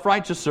contrast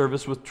self-righteous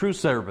service with true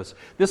service.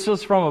 This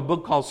is from a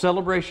book called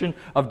Celebration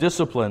of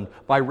Discipline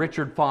by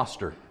Richard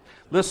Foster.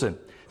 Listen,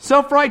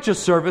 self-righteous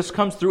service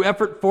comes through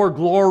effort for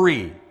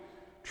glory.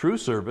 True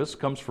service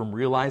comes from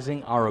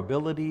realizing our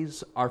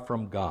abilities are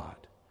from God.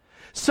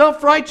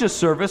 Self-righteous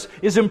service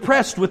is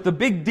impressed with the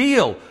big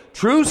deal.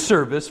 True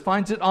service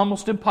finds it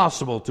almost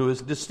impossible to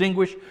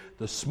distinguish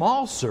the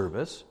small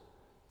service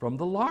from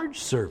the large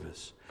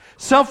service.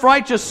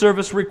 Self-righteous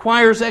service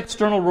requires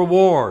external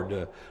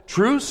reward.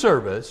 True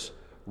service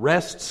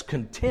rests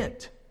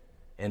content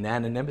in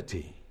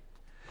anonymity.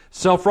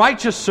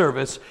 Self-righteous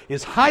service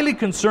is highly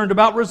concerned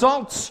about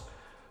results.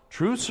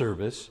 True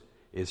service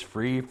is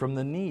free from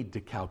the need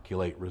to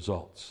calculate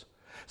results.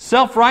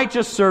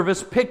 Self-righteous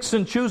service picks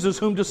and chooses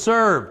whom to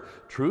serve.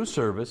 True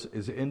service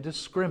is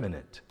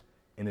indiscriminate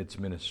in its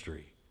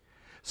ministry.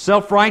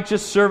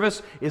 Self-righteous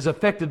service is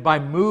affected by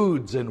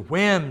moods and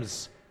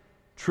whims.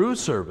 True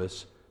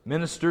service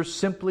ministers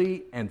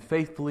simply and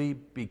faithfully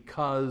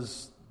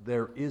because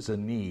there is a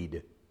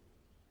need.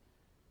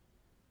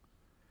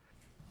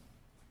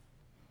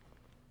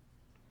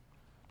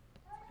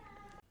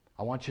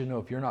 I want you to know,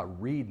 if you're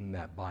not reading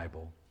that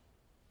Bible,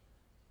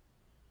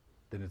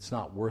 then it's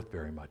not worth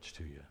very much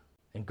to you.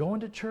 And going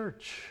to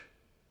church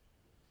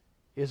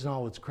isn't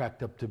all it's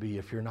cracked up to be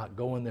if you're not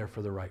going there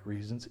for the right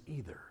reasons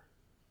either.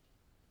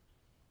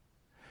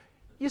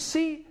 You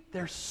see,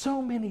 there's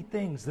so many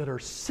things that are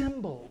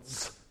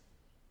symbols,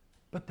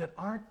 but that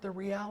aren't the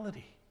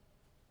reality.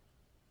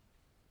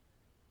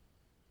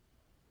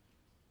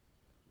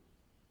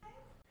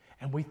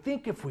 And we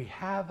think if we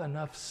have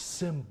enough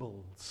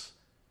symbols,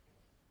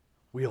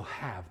 we'll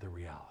have the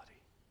reality.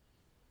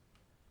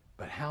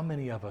 But how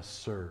many of us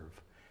serve?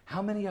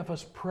 How many of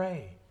us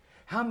pray?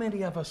 How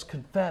many of us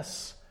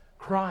confess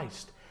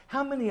Christ?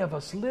 How many of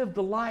us live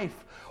the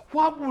life?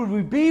 What would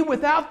we be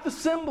without the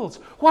symbols?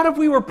 What if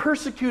we were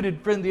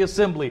persecuted in the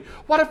assembly?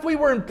 What if we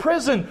were in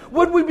prison?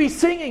 Would we be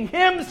singing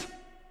hymns?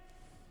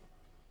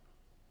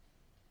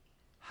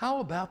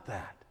 How about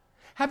that?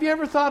 Have you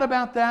ever thought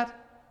about that?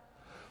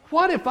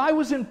 What if I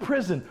was in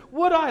prison?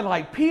 Would I,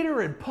 like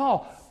Peter and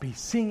Paul, be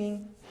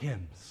singing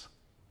hymns?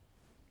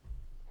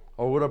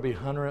 Or would I be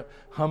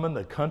humming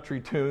the country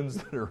tunes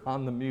that are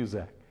on the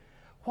music?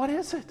 What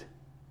is it?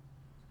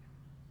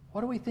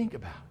 What do we think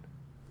about?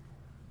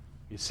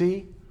 You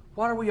see,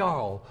 what are we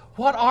all?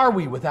 What are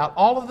we without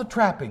all of the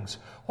trappings?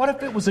 What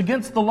if it was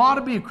against the law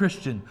to be a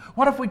Christian?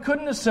 What if we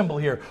couldn't assemble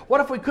here?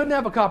 What if we couldn't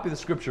have a copy of the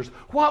Scriptures?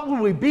 What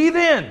would we be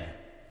then?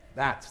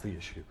 That's the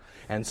issue.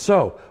 And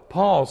so,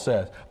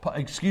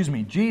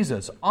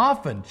 Jesus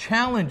often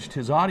challenged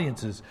his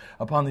audiences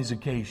upon these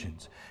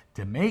occasions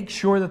to make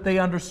sure that they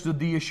understood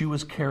the issue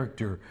as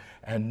character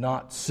and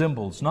not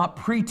symbols, not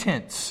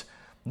pretense,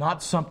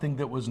 not something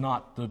that was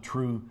not the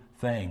true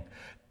thing.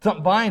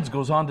 Vines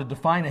goes on to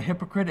define a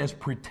hypocrite as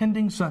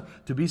pretending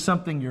to be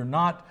something you're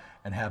not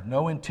and have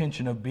no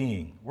intention of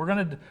being. We're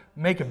going to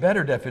make a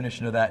better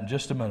definition of that in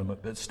just a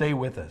moment, but stay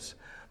with us.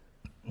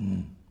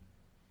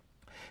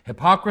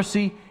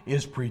 Hypocrisy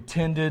is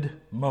pretended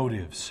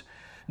motives.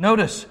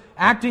 Notice,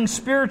 acting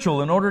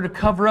spiritual in order to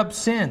cover up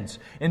sins.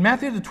 In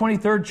Matthew the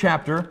 23rd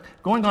chapter,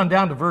 going on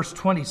down to verse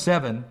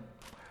 27,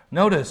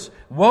 notice,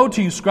 woe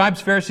to you,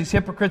 scribes, Pharisees,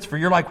 hypocrites, for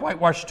you're like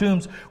whitewashed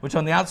tombs, which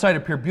on the outside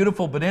appear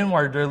beautiful, but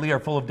inwardly are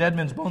full of dead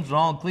men's bones and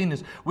all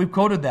uncleanness. We've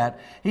quoted that.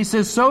 He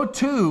says, so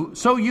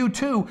you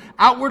too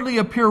outwardly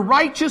appear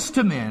righteous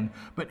to men,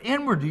 but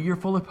inwardly you're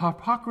full of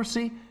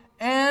hypocrisy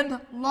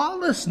and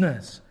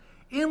lawlessness.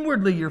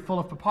 Inwardly you're full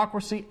of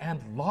hypocrisy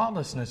and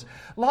lawlessness.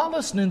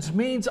 Lawlessness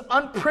means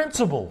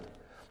unprincipled,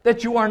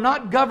 that you are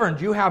not governed.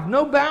 You have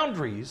no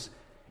boundaries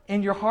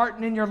in your heart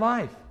and in your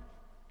life.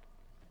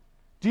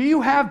 Do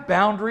you have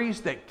boundaries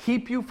that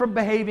keep you from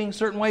behaving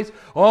certain ways?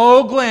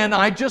 Oh, Glenn,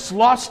 I just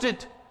lost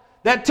it.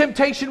 That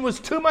temptation was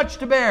too much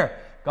to bear.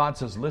 God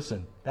says,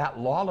 listen, that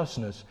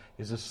lawlessness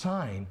is a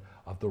sign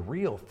of the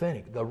real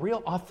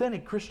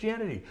authentic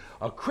Christianity.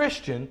 A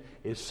Christian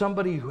is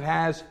somebody who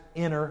has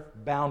inner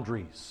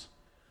boundaries,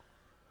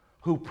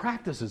 who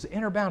practices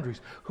inner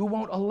boundaries, who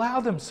won't allow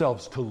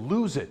themselves to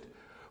lose it,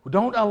 who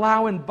don't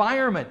allow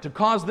environment to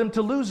cause them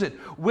to lose it,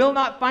 will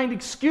not find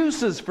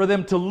excuses for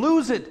them to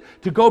lose it,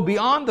 to go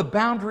beyond the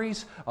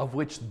boundaries of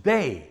which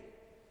they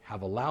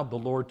have allowed the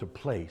Lord to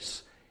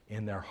place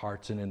in their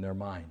hearts and in their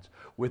minds.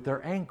 With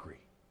their anger,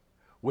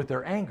 with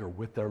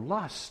their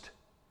lust.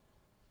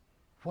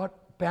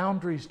 What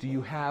boundaries do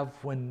you have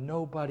when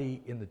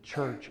nobody in the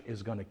church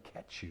is going to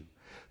catch you?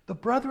 The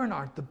brethren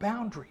aren't the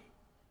boundary.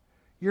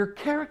 Your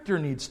character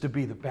needs to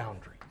be the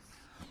boundary.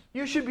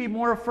 You should be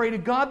more afraid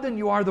of God than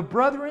you are the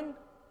brethren.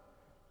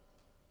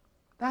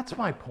 That's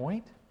my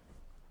point.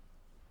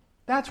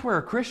 That's where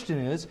a Christian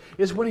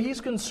is when he's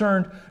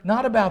concerned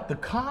not about the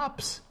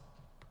cops,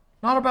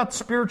 not about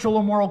spiritual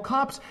or moral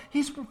cops.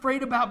 He's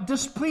afraid about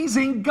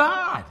displeasing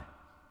God.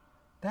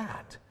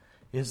 That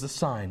is the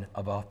sign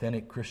of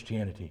authentic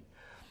Christianity.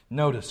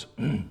 Notice.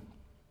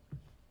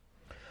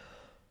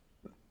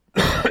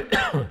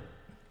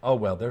 Oh,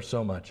 well, there's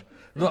so much.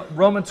 Look,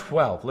 Romans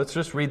 12. Let's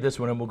just read this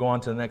one and we'll go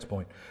on to the next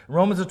point.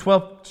 Romans the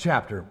 12th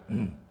chapter.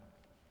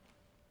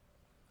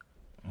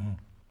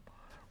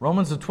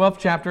 Romans the 12th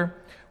chapter.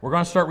 We're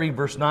going to start reading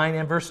verse 9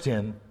 and verse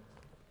 10.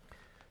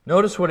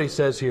 Notice what he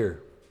says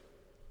here.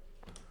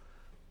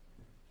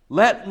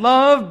 Let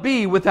love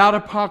be without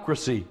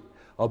hypocrisy.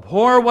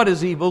 Abhor what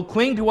is evil,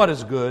 cling to what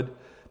is good.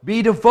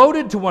 Be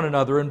devoted to one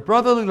another in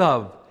brotherly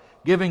love,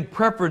 giving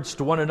preference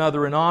to one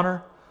another in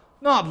honor.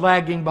 not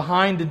lagging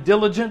behind in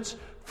diligence,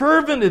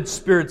 fervent in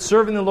spirit,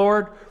 serving the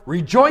Lord,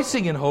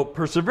 rejoicing in hope,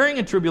 persevering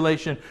in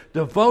tribulation,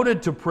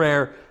 devoted to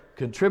prayer,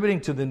 contributing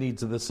to the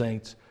needs of the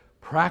saints,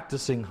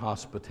 practicing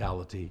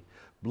hospitality.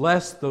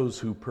 Bless those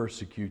who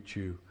persecute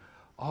you.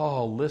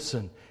 Oh,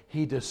 listen,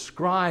 he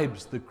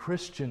describes the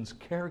Christian's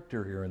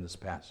character here in this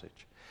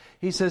passage.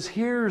 He says,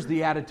 here's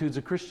the attitudes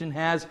a Christian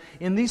has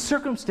in these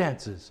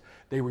circumstances.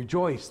 They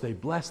rejoice, they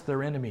bless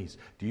their enemies.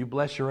 Do you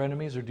bless your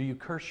enemies or do you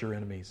curse your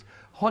enemies?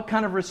 What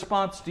kind of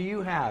response do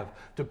you have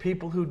to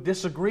people who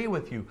disagree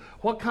with you?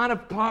 What kind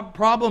of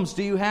problems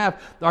do you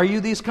have? Are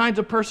you these kinds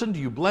of person? Do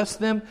you bless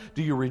them?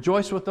 Do you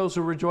rejoice with those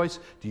who rejoice?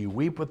 Do you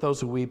weep with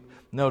those who weep?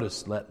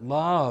 Notice, let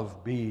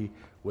love be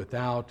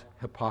without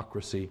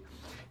hypocrisy.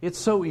 It's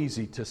so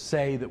easy to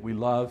say that we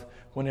love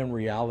when in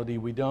reality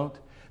we don't.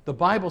 The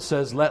Bible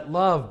says, let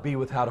love be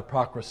without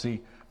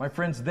hypocrisy. My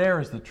friends, there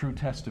is the true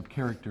test of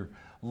character.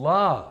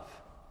 Love.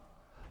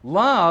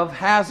 Love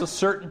has a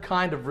certain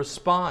kind of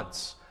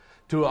response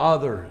to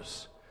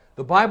others.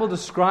 The Bible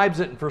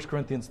describes it in 1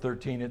 Corinthians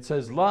 13. It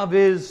says, love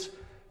is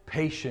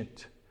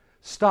patient.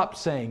 Stop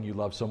saying you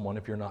love someone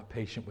if you're not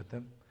patient with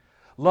them.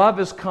 Love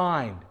is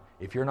kind.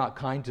 If you're not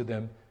kind to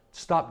them,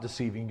 stop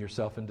deceiving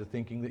yourself into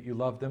thinking that you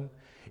love them.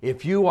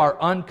 If you are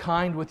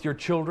unkind with your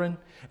children,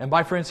 and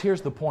my friends,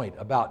 here's the point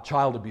about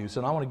child abuse,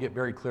 and I want to get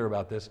very clear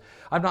about this.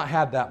 I've not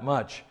had that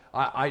much,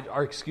 I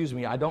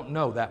don't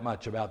know that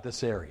much about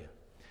this area.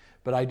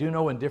 But I do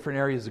know in different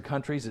areas of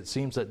countries, it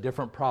seems that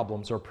different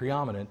problems are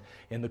predominant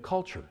in the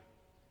culture.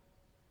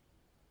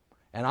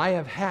 And I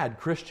have had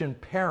Christian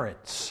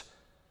parents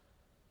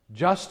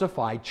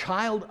justify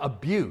child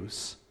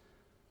abuse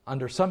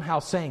under somehow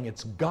saying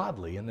it's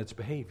godly in its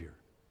behavior.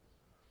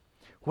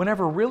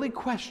 Whenever really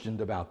questioned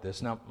about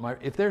this, now,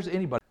 if there's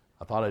anybody,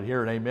 I thought I'd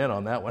hear an amen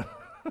on that one.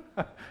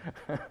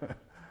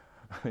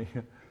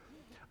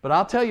 But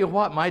I'll tell you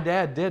what my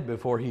dad did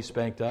before he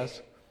spanked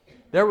us.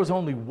 There was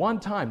only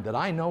one time that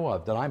I know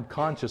of, that I'm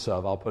conscious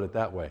of, I'll put it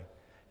that way,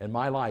 in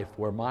my life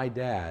where my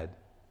dad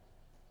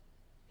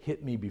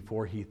hit me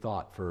before he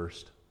thought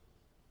first,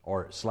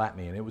 or slapped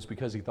me, and it was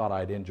because he thought I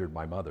had injured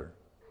my mother.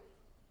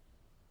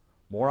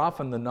 More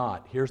often than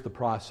not, here's the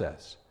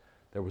process.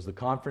 There was the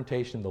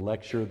confrontation, the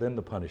lecture, then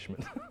the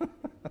punishment.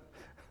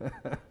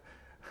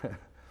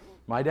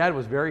 My dad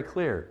was very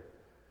clear.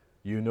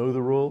 You know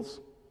the rules.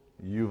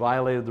 You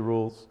violated the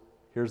rules.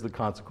 Here's the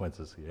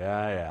consequences.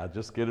 Yeah,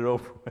 just get it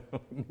over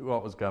with. We knew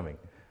what was coming.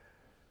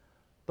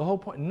 The whole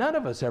point, none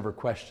of us ever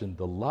questioned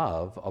the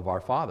love of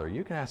our Father.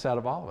 You can ask that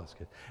of all of us.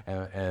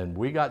 And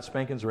we got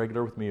spankings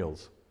regular with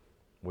meals.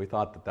 We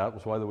thought that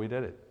was why we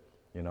did it,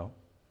 you know.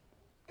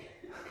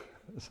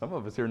 Some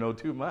of us here know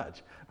too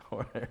much.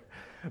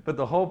 But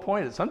the whole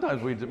point is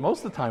sometimes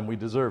most of the time we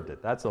deserved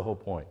it. That's the whole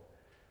point.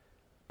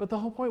 But the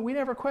whole point, we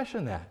never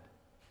questioned that.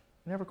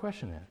 We never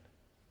questioned that.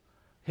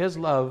 His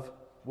love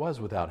was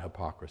without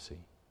hypocrisy.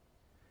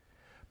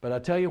 But I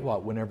tell you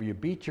what, whenever you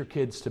beat your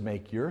kids to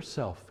make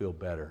yourself feel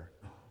better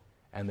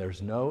and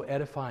there's no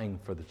edifying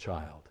for the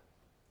child,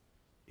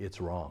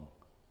 it's wrong.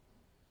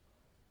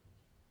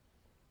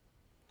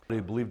 He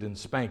believed in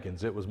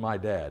spankings. It was my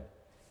dad.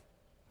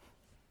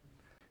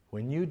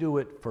 When you do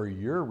it for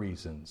your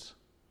reasons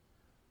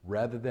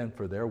rather than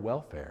for their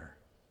welfare,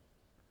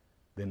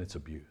 then it's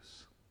abuse.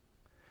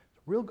 It's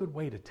a real good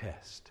way to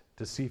test,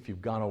 to see if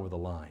you've gone over the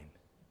line.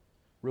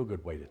 Real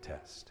good way to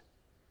test.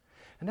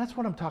 And that's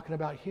what I'm talking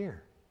about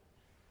here.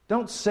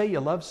 Don't say you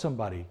love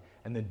somebody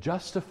and then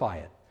justify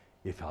it.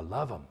 If I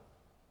love them,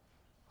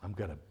 I'm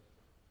going to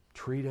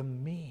treat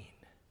them mean.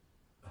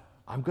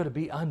 I'm going to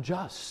be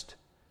unjust.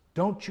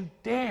 Don't you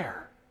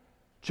dare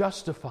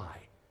justify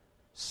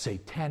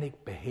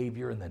satanic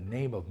behavior in the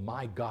name of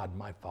my God,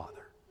 my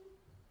Father.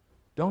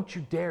 Don't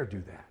you dare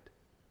do that.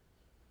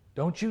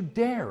 Don't you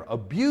dare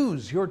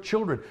abuse your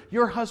children,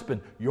 your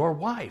husband, your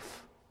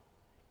wife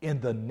in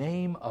the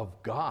name of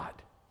God.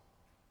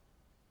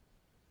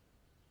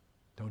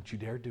 Don't you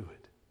dare do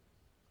it.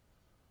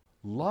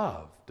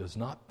 Love does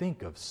not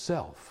think of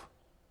self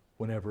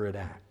whenever it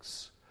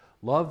acts.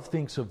 Love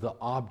thinks of the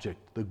object,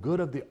 the good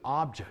of the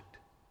object.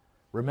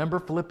 Remember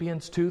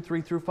Philippians 2,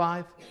 3 through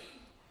 5?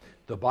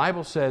 The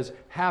Bible says,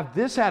 have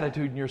this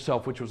attitude in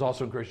yourself, which was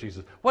also in Christ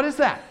Jesus. What is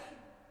that?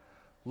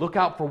 Look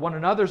out for one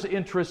another's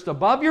interest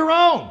above your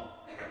own.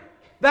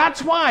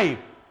 That's why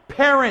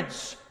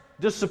parents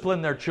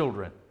discipline their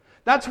children.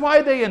 That's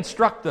why they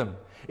instruct them,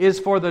 is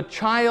for the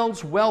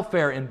child's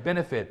welfare and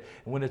benefit.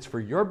 And when it's for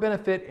your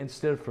benefit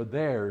instead of for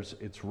theirs,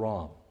 it's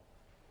wrong.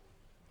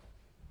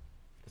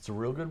 It's a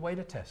real good way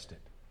to test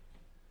it.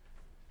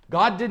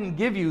 God didn't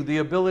give you the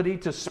ability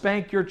to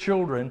spank your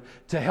children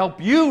to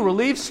help you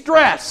relieve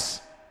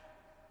stress.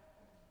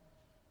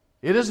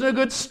 It isn't a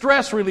good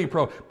stress relief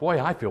program.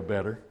 Boy, I feel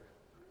better.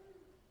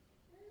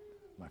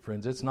 My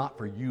friends, it's not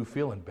for you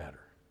feeling better.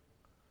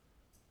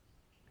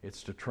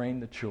 It's to train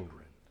the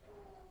children.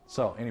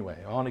 So anyway,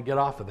 I want to get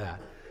off of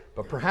that.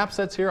 But perhaps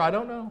that's here, I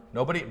don't know.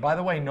 By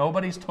the way,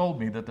 nobody's told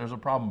me that there's a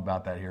problem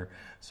about that here,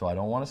 so I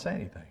don't want to say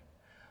anything.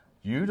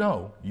 You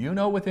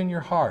know within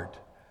your heart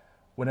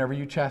whenever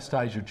you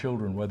chastise your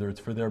children, whether it's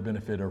for their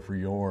benefit or for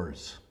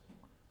yours.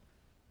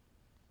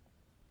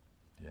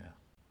 Yeah,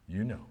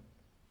 you know.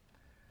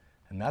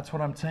 And that's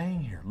what I'm saying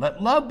here.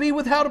 Let love be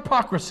without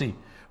hypocrisy.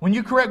 When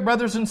you correct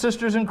brothers and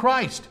sisters in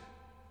Christ,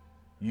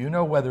 you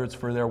know whether it's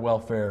for their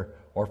welfare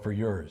or for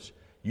yours.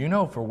 You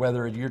know for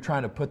whether you're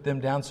trying to put them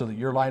down so that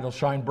your light will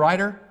shine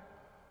brighter,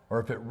 or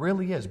if it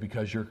really is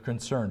because you're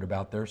concerned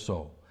about their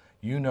soul.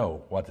 You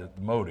know what the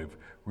motive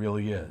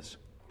really is.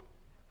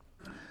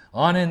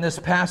 On in this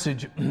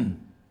passage,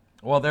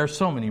 well, there's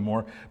so many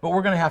more, but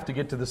we're going to have to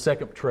get to the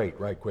second trait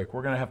right quick.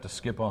 We're going to have to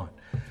skip on.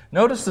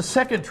 Notice the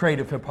second trait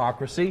of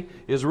hypocrisy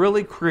is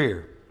really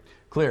clear.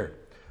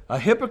 A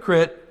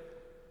hypocrite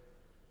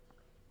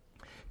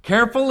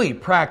carefully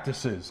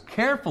practices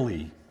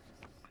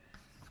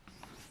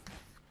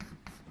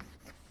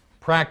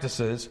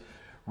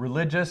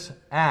religious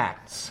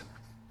acts.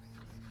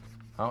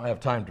 I don't have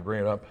time to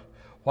bring it up.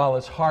 While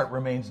his heart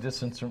remains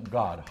distant from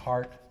God.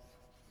 Heart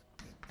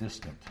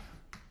distant.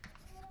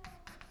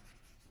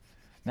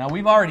 Now,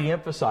 we've already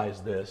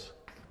emphasized this,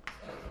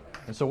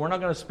 and so we're not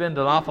going to spend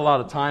an awful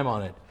lot of time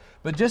on it.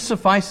 But just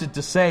suffice it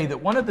to say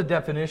that one of the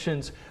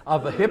definitions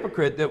of a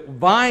hypocrite that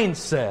Vine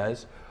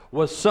says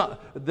was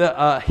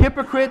the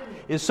hypocrite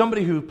is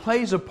somebody who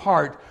plays a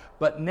part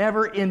but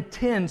never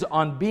intends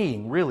on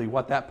being really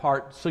what that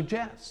part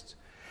suggests.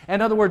 In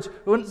other words,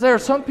 there are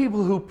some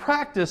people who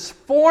practice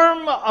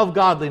form of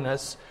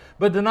godliness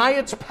but deny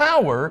its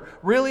power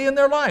really in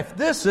their life.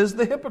 This is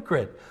the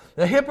hypocrite.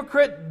 The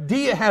hypocrite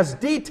has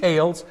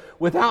details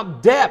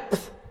without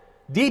depth.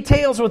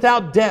 Details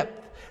without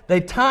depth.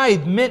 They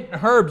tithe mint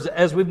and herbs,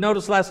 as we've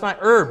noticed last night,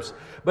 herbs,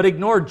 but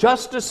ignore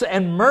justice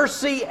and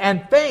mercy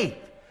and faith.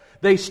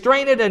 They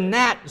strain at a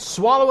gnat and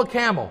swallow a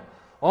camel.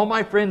 Oh,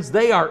 my friends,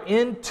 they are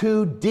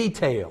into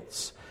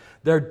details.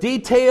 Their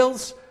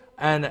details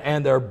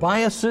and their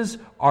biases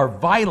are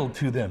vital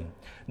to them.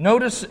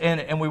 Notice,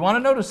 and we want to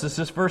notice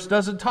this verse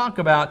doesn't talk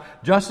about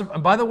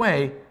by the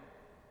way,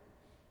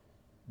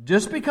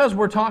 just because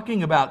we're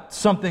talking about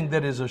something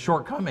that is a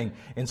shortcoming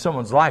in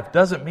someone's life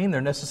doesn't mean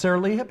they're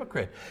necessarily a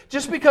hypocrite.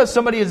 Just because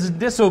somebody is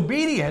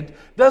disobedient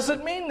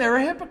doesn't mean they're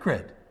a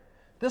hypocrite.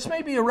 This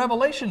may be a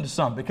revelation to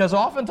some, because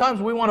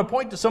oftentimes we want to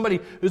point to somebody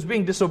who's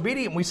being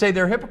disobedient and we say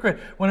they're a hypocrite,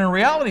 when in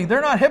reality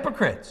they're not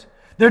hypocrites.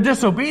 They're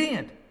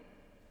disobedient.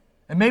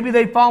 And maybe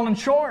they've fallen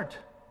short.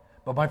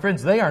 But my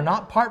friends, they are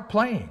not part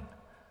playing.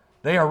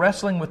 They are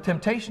wrestling with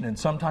temptation, and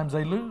sometimes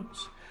they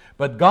lose.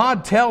 But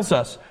God tells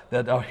us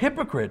that a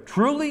hypocrite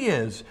truly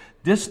is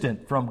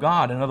distant from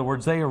God. In other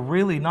words, they are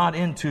really not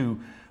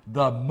into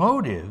the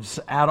motives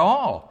at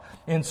all.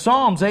 In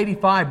Psalms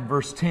 85,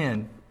 verse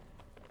 10,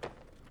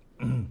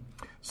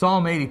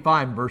 Psalm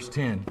 85, verse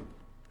 10,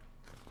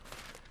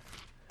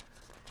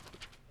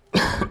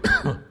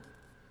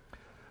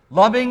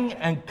 loving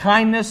and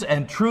kindness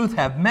and truth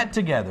have met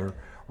together.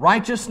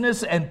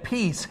 Righteousness and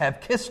peace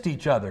have kissed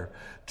each other.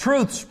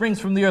 Truth springs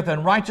from the earth,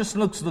 and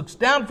righteousness looks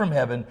down from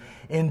heaven.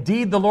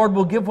 Indeed, the Lord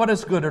will give what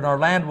is good, and our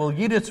land will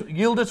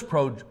yield its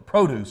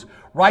produce.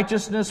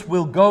 Righteousness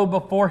will go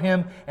before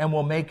him, and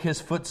will make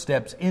his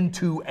footsteps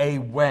into a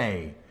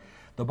way.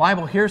 The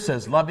Bible here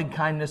says, loving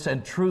kindness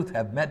and truth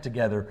have met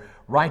together.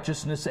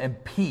 Righteousness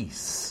and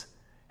peace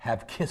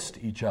have kissed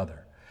each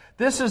other.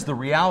 This is the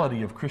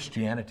reality of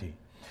Christianity.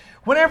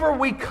 Whenever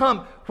we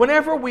come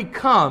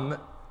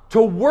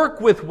to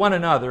work with one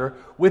another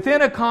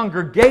within a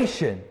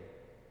congregation,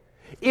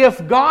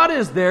 if God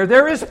is there,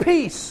 there is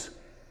peace.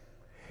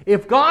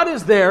 If God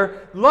is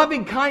there,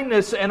 loving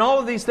kindness and all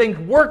of these things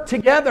work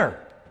together.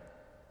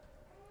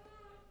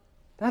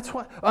 That's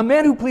why a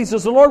man who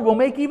pleases the Lord will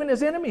make even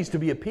his enemies to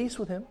be at peace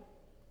with him.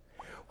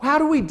 How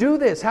do we do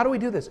this?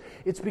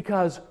 It's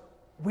because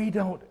we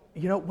don't,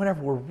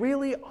 whenever we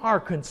really are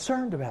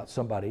concerned about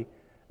somebody,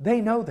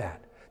 they know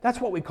that.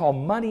 That's what we call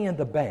money in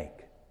the bank.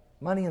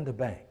 Money in the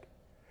bank.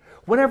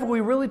 Whenever we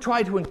really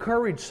try to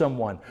encourage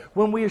someone,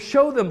 when we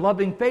show them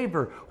loving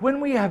favor, when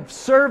we have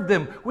served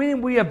them,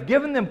 when we have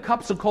given them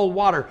cups of cold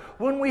water,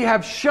 when we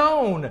have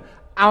shown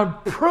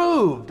and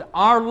proved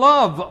our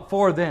love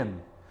for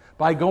them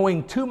by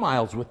going 2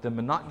 miles with them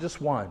and not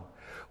just 1,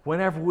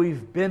 whenever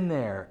we've been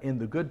there in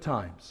the good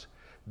times,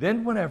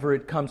 then whenever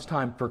it comes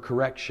time for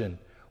correction,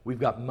 we've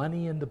got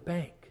money in the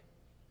bank.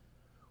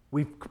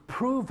 We've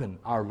proven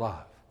our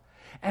love.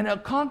 And a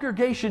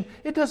congregation,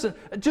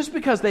 just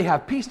because they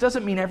have peace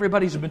doesn't mean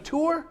everybody's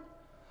mature.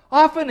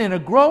 Often in a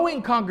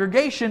growing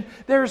congregation,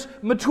 there's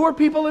mature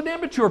people and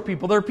immature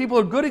people. There are people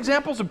who are good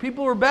examples and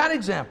people who are bad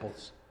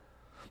examples.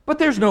 But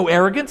there's no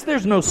arrogance,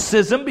 there's no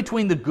schism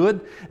between the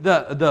good,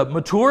 the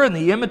mature and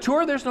the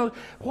immature.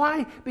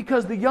 Why?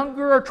 Because the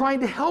younger are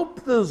trying to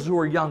help those who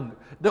are young.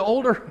 The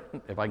older,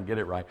 if I can get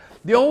it right,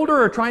 the older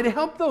are trying to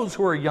help those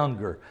who are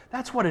younger.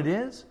 That's what it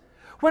is.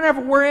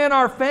 Whenever we're in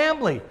our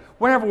family,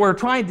 whenever we're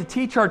trying to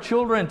teach our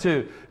children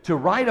to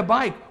ride a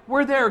bike,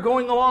 we're there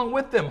going along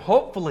with them,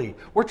 hopefully.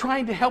 We're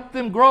trying to help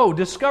them grow,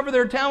 discover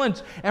their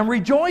talents, and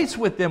rejoice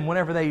with them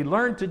whenever they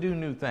learn to do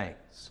new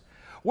things.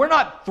 We're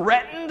not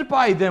threatened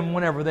by them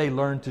whenever they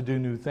learn to do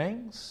new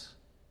things.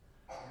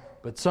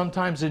 But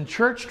sometimes in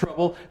church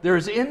trouble, there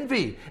is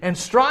envy and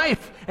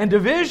strife and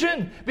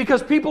division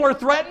because people are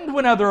threatened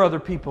when other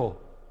people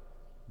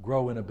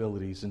grow in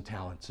abilities and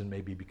talents and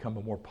maybe become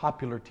a more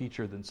popular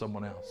teacher than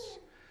someone else.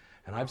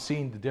 And I've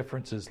seen the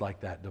differences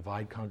like that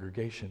divide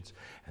congregations,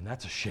 and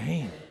that's a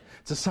shame.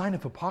 It's a sign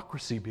of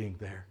hypocrisy being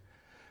there.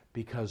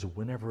 Because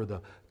whenever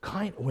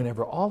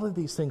all of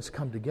these things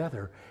come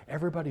together,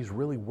 everybody's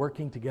really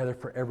working together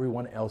for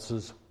everyone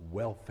else's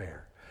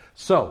welfare.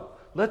 So,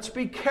 let's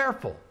be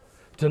careful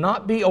to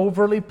not be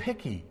overly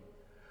picky.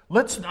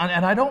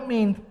 And I don't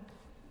mean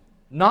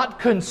not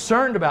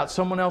concerned about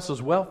someone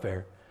else's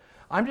welfare.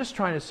 I'm just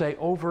trying to say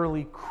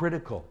overly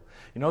critical.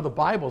 You know, the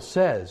Bible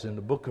says in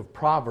the book of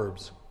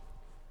Proverbs,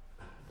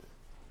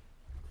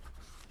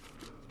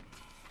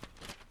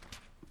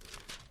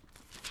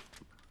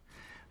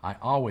 I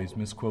always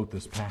misquote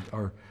this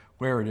or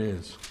where it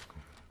is.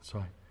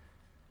 So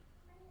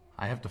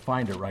I have to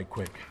find it right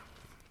quick.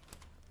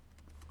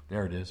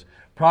 There it is.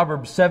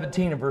 Proverbs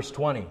 17 and verse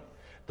 20.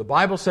 The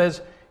Bible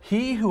says,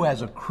 "He who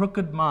has a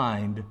crooked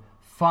mind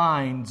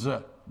finds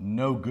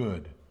no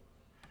good."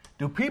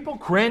 Do people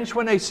cringe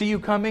when they see you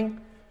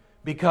coming?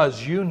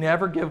 Because you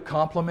never give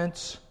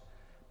compliments,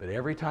 but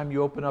every time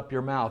you open up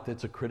your mouth,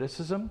 it's a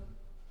criticism?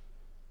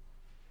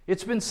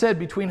 It's been said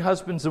between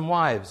husbands and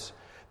wives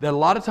that a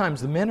lot of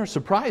times the men are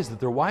surprised that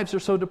their wives are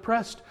so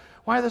depressed.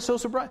 Why are they so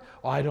surprised?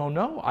 Oh, I don't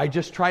know. I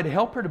just try to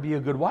help her to be a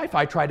good wife.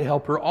 I try to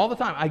help her all the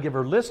time. I give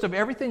her a list of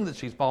everything that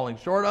she's falling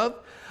short of.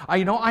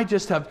 I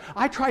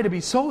try to be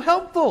so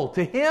helpful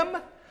to him.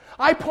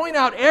 I point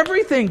out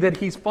everything that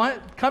he's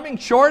coming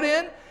short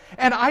in,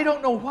 and I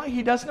don't know why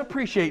he doesn't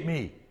appreciate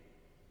me.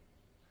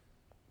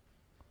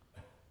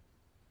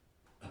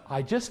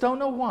 I just don't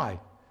know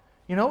why.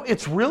 You know,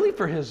 it's really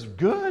for his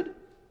good.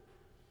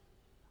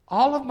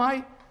 All of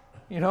my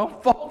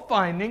fault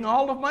finding,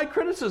 all of my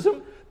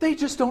criticism, they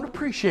just don't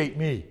appreciate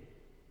me.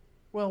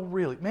 Well,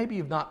 really, maybe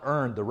you've not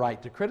earned the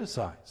right to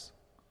criticize.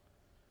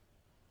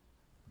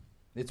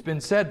 It's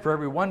been said for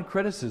every one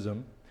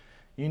criticism,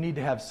 you need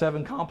to have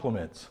 7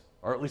 compliments.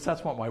 Or at least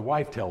that's what my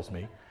wife tells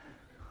me.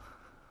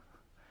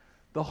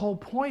 The whole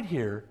point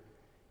here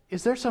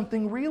is there's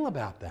something real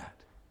about that.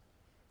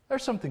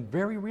 There's something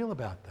very real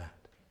about that.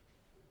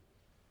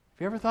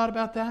 Have you ever thought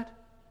about that?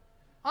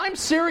 I'm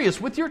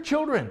serious. With your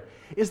children,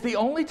 is the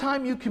only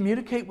time you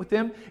communicate with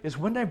them is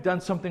when they've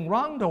done something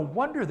wrong? No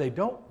wonder they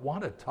don't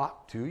want to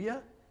talk to you.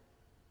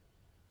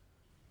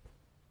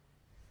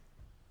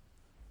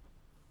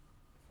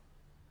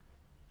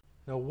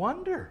 No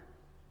wonder.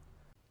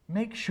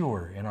 Make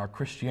sure in our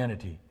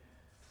Christianity,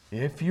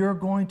 if you're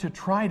going to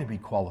try to be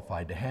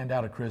qualified to hand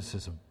out a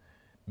criticism,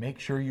 make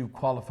sure you've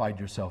qualified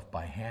yourself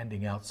by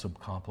handing out some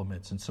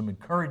compliments and some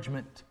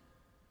encouragement.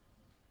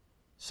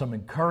 Some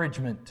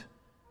encouragement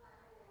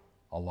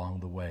along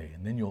the way.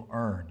 And then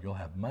you'll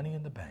have money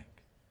in the bank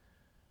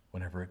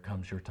whenever it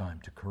comes your time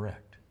to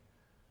correct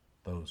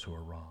those who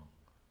are wrong.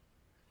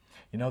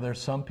 You know,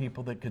 there's some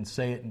people that can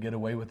say it and get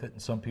away with it,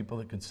 and some people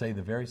that can say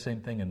the very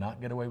same thing and not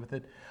get away with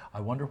it.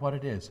 I wonder what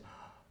it is.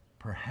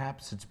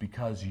 Perhaps it's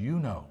because you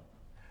know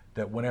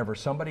that whenever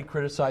somebody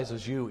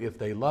criticizes you, if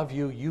they love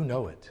you, you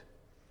know it.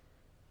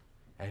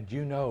 And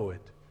you know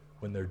it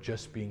when they're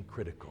just being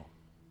critical.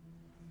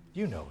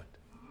 You know it.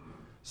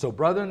 So,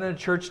 brethren in the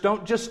church,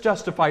 don't just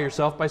justify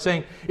yourself by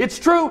saying, it's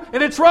true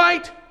and it's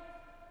right.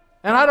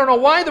 And I don't know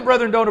why the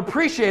brethren don't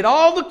appreciate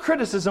all the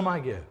criticism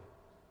I give.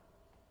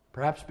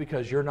 Perhaps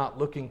because you're not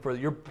looking for,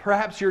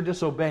 perhaps you're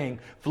disobeying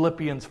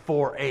Philippians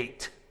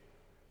 4:8,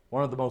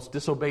 one of the most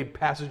disobeyed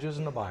passages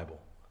in the Bible.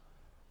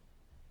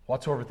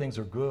 Whatsoever things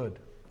are good,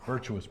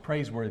 virtuous,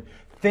 praiseworthy,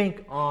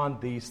 think on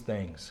these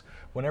things.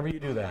 Whenever you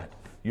do that,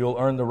 you'll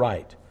earn the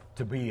right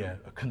to be a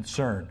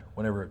concern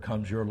whenever it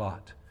comes your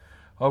lot.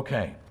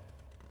 Okay.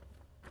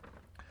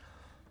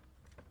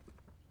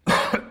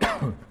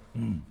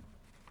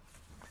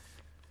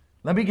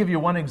 Let me give you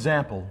one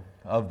example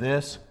of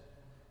this.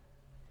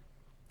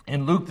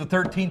 In Luke, the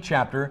 13th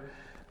chapter,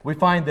 we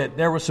find that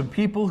there were some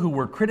people who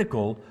were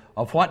critical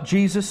of what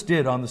Jesus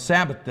did on the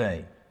Sabbath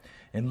day.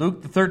 In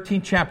Luke, the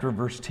 13th chapter,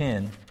 verse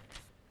 10,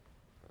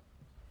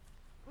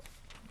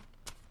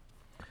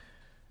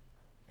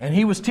 and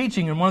he was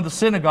teaching in one of the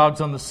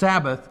synagogues on the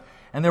Sabbath,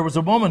 and there was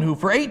a woman who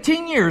for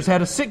 18 years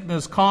had a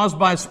sickness caused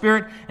by a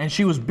spirit, and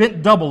she was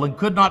bent double and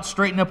could not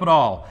straighten up at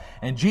all.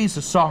 And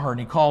Jesus saw her, and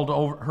he called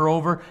her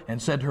over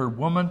and said to her,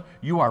 "Woman,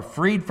 you are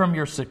freed from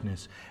your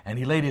sickness." And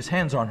he laid his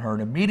hands on her,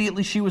 and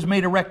immediately she was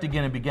made erect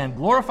again and began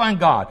glorifying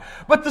God.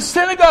 But the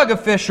synagogue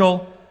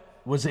official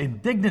was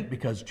indignant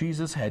because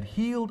Jesus had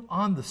healed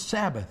on the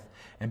Sabbath,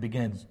 and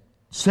began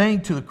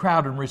saying to the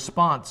crowd in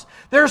response,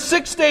 "There are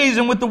 6 days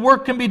in which the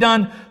work can be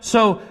done,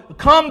 so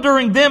come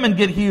during them and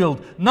get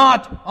healed,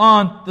 not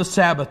on the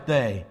Sabbath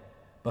day."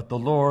 But the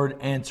Lord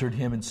answered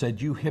him and said,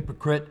 "You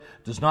hypocrite,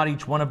 does not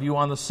each one of you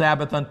on the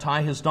Sabbath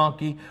untie his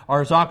donkey or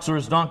his ox or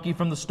his donkey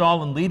from the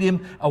stall and lead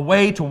him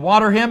away to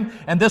water him?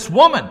 And this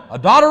woman, a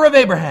daughter of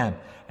Abraham,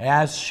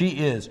 as she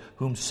is,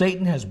 whom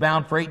Satan has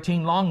bound for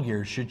 18 long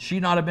years, should she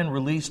not have been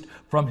released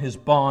from his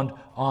bond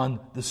on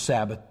the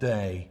Sabbath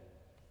day?"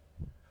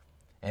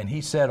 And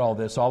he said all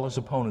this, all his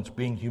opponents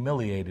being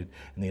humiliated,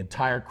 and the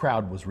entire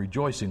crowd was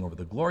rejoicing over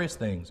the glorious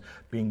things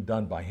being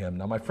done by him.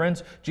 Now, my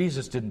friends,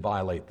 Jesus didn't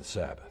violate the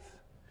Sabbath,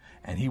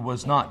 and he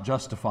was not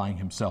justifying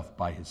himself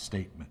by his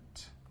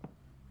statement.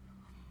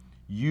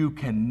 You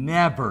can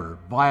never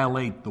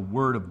violate the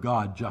Word of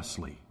God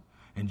justly,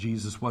 and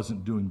Jesus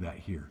wasn't doing that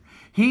here.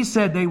 He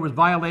said they were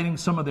violating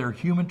some of their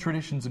human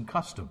traditions and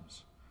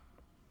customs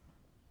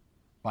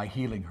by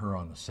healing her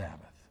on the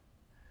Sabbath.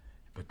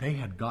 But they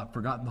had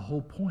forgotten the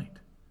whole point,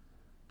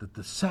 that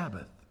the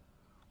Sabbath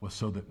was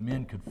so that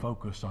men could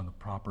focus on the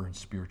proper and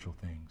spiritual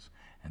things.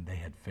 And they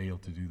had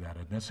failed to do that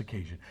on this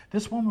occasion.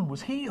 This woman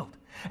was healed.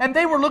 And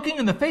they were looking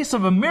in the face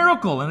of a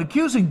miracle and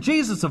accusing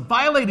Jesus of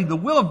violating the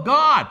will of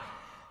God.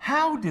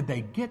 How did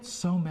they get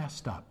so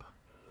messed up?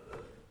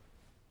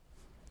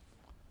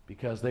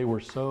 Because they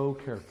were so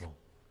careful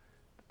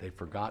that they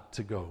forgot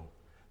to go.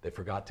 They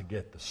forgot to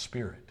get the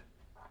Spirit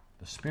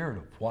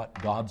of what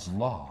God's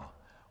law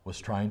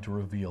was trying to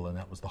reveal, and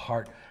that was the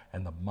heart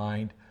and the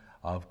mind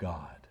of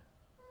God.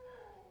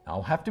 Now,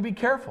 I'll have to be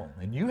careful,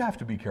 and you have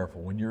to be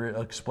careful when you're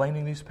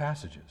explaining these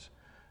passages.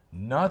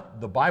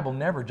 The Bible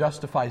never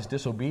justifies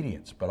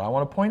disobedience, but I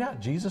want to point out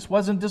Jesus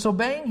wasn't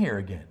disobeying here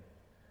again.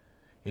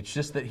 It's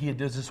just that he had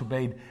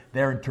disobeyed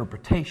their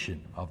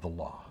interpretation of the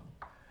law,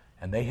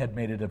 and they had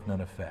made it of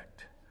none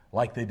effect,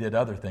 like they did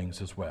other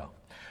things as well.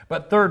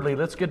 But thirdly,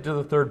 let's get to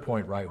the third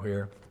point right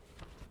here.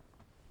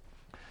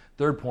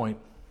 Third point,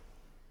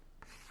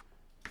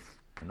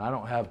 and I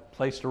don't have a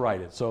place to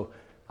write it, so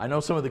I know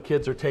some of the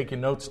kids are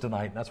taking notes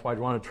tonight, and that's why I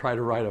want to try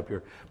to write up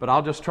here. But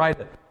I'll just try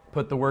to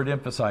put the word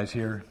emphasize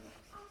here.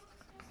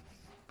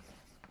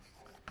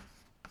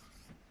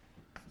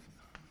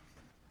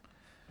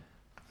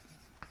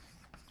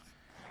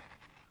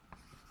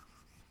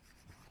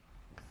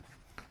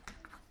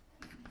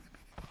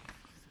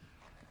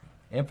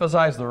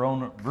 Emphasize their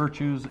own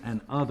virtues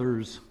and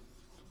others'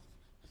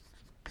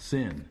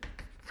 sin.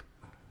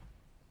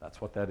 That's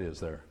what that is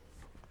there.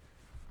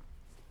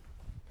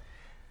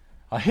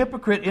 A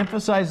hypocrite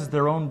emphasizes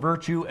their own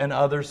virtue and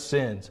others'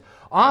 sins.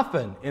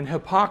 Often in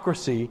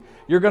hypocrisy,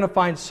 you're going to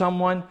find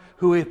someone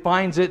who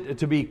finds it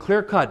to be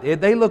clear-cut.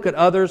 They look at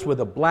others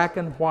with a black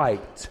and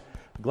white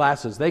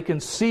glasses. They can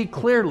see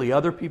clearly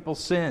other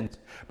people's sins.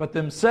 But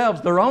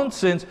themselves, their own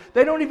sins,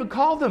 they don't even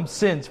call them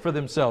sins for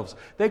themselves.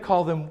 They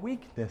call them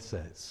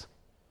weaknesses.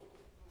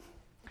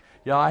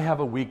 Yeah, I have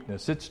a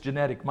weakness. It's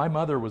genetic. My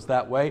mother was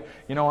that way.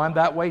 I'm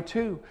that way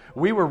too.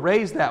 We were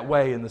raised that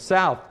way in the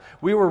South.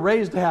 We were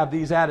raised to have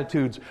these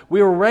attitudes.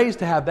 We were raised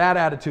to have that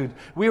attitude.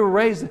 We were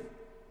raised...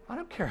 I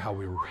don't care how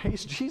we were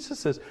raised. Jesus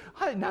says,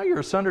 now you're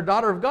a son or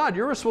daughter of God.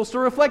 You're supposed to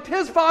reflect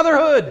His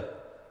fatherhood.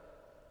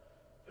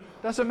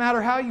 Doesn't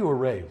matter how you were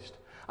raised.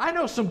 I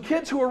know some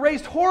kids who were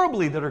raised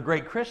horribly that are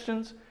great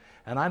Christians,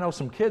 and I know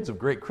some kids of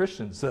great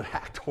Christians that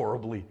act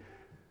horribly.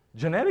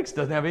 Genetics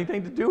doesn't have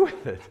anything to do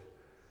with it.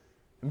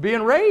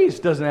 Being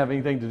raised doesn't have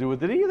anything to do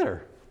with it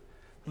either.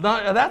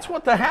 That's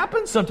what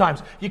happens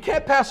sometimes. You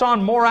can't pass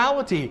on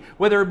morality,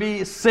 whether it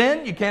be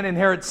sin, you can't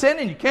inherit sin,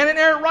 and you can't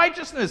inherit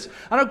righteousness.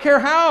 I don't care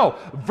how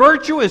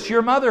virtuous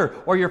your mother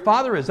or your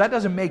father is. That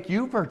doesn't make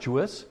you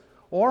virtuous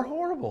or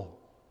horrible.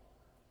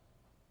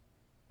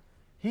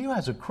 He who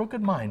has a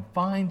crooked mind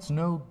finds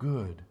no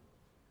good.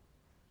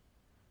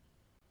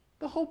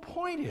 The whole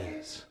point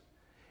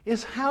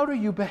is how do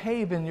you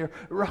behave in your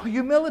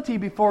humility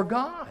before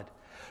God?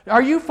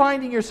 Are you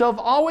finding yourself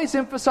always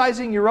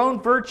emphasizing your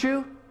own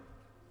virtue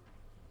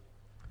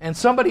and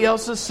somebody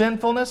else's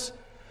sinfulness?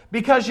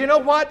 Because you know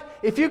what?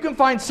 If you can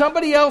find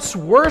somebody else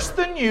worse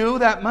than you,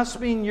 that must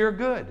mean you're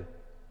good.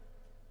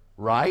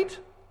 Right?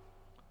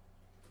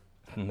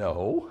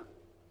 No.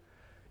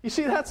 You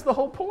see, that's the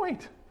whole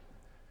point.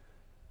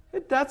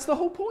 That's the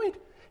whole point.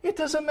 It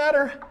doesn't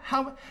matter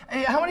how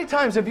many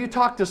times have you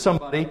talked to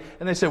somebody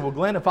and they say, well,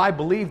 Glenn, if I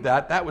believed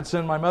that would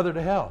send my mother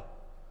to hell.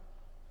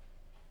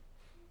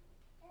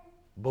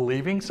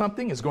 Believing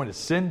something is going to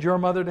send your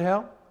mother to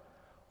hell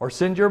or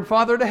send your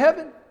father to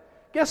heaven.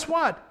 Guess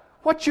what?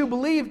 What you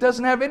believe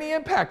doesn't have any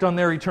impact on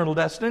their eternal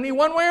destiny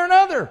one way or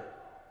another.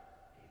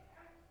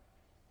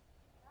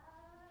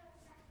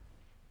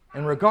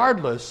 And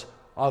regardless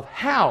of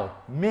how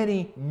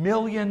many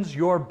millions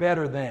you're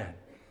better than,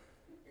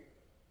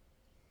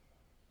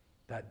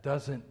 that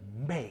doesn't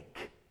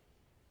make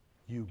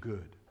you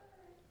good.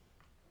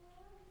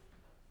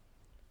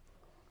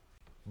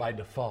 By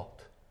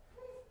default.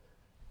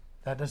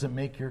 That doesn't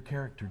make your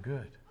character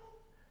good.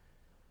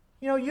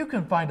 You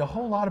can find a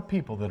whole lot of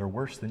people that are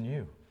worse than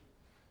you.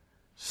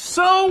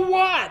 So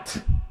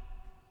what?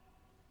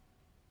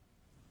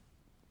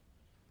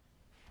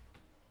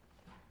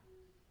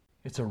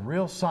 It's a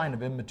real sign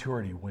of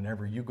immaturity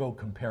whenever you go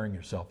comparing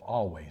yourself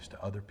always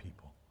to other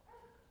people.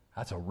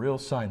 That's a real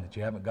sign that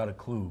you haven't got a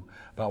clue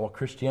about what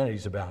Christianity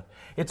is about.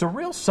 It's a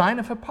real sign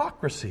of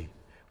hypocrisy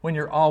when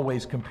you're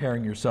always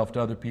comparing yourself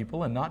to other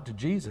people and not to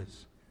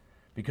Jesus.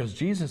 Because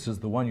Jesus is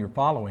the one you're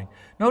following.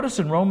 Notice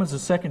in Romans, the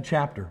 2nd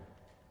chapter.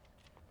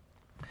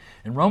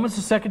 In Romans,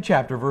 the 2nd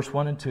chapter, verse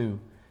 1 and 2,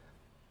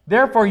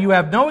 Therefore you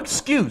have no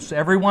excuse,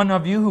 every one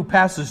of you who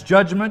passes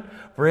judgment,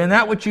 for in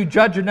that which you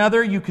judge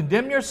another, you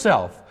condemn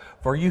yourself.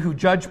 For you who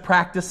judge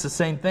practice the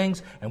same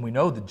things, and we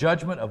know the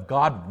judgment of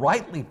God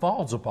rightly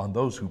falls upon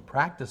those who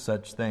practice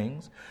such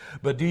things.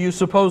 But do you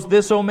suppose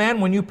this, O man,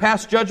 when you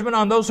pass judgment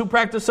on those who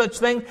practice such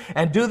things,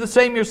 and do the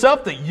same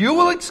yourself, that you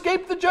will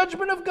escape the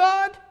judgment of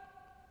God?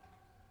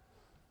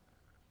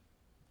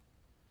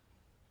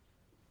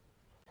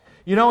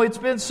 You know, it's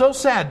been so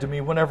sad to me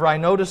whenever I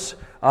notice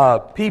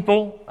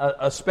people,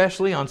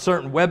 especially on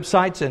certain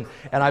websites, and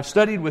I've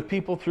studied with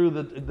people through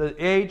the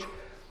age,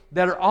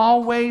 that are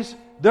always,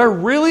 they're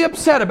really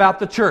upset about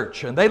the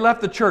church, and they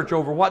left the church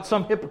over what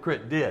some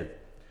hypocrite did.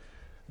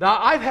 Now,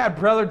 I've had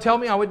brother tell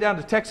me, I went down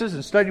to Texas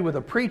and studied with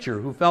a preacher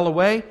who fell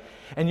away,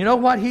 and you know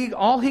what?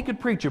 All he could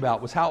preach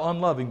about was how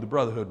unloving the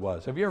brotherhood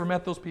was. Have you ever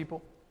met those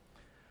people?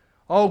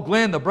 Oh,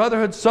 Glenn, the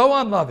brotherhood's so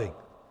unloving.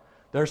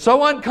 They're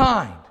so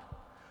unkind.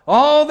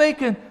 All they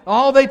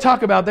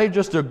talk about, they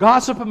just are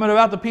gossiping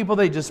about the people.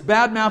 They just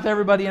badmouth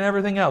everybody and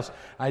everything else.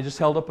 I just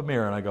held up a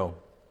mirror and I go,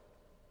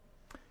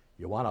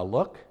 you want to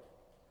look?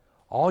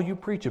 All you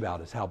preach about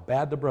is how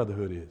bad the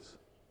brotherhood is.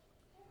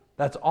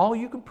 That's all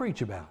you can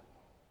preach about.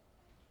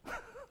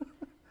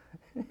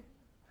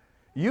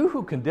 You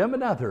who condemn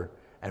another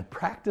and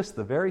practice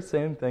the very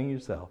same thing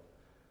yourself.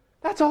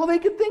 That's all they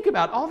could think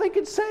about. All they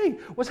could say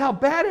was how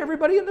bad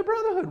everybody in the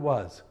brotherhood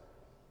was.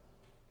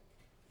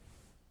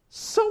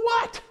 So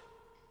what?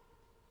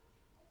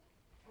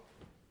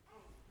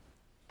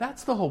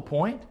 That's the whole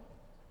point.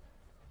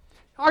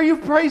 Are you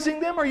praising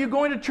them? Are you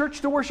going to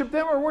church to worship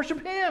them or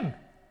worship Him?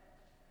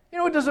 You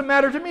know, it doesn't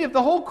matter to me if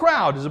the whole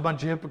crowd is a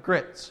bunch of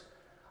hypocrites.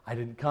 I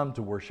didn't come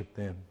to worship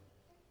them.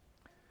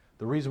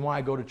 The reason why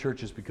I go to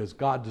church is because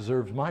God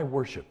deserves my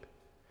worship.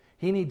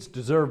 He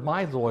deserves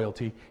my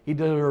loyalty. He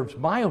deserves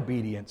my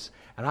obedience.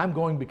 And I'm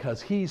going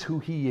because He's who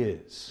He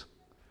is.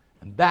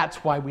 And that's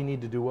why we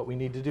need to do what we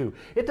need to do.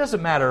 It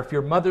doesn't matter if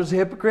your mother's a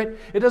hypocrite.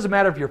 It doesn't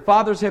matter if your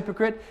father's a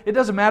hypocrite. It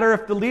doesn't matter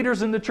if the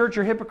leaders in the church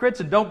are hypocrites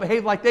and don't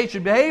behave like they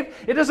should behave.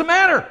 It doesn't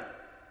matter.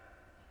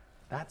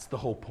 That's the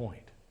whole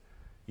point.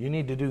 You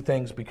need to do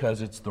things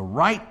because it's the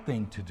right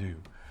thing to do.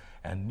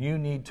 And you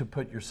need to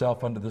put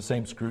yourself under the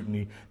same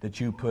scrutiny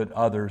that you put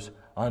others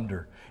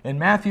under. In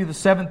Matthew, the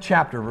 7th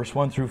chapter, verse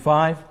 1 through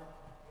 5.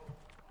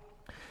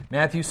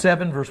 Matthew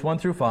 7, verse 1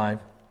 through 5.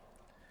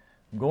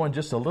 I'm going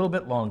just a little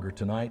bit longer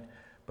tonight,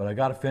 but I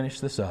got to finish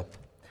this up.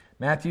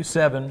 Matthew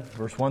 7,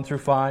 verse 1 through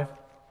 5.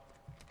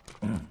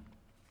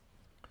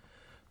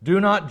 Do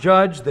not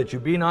judge that you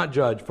be not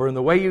judged. For in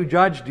the way you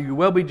judge, you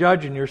will be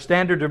judged, and your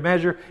standard of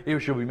measure, it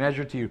shall be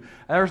measured to you.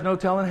 There's no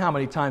telling how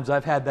many times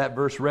I've had that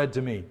verse read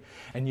to me.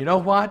 And you know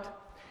what?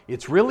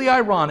 It's really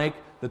ironic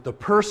that the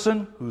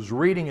person who's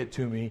reading it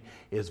to me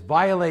is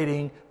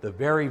violating the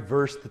very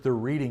verse that they're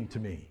reading to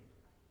me.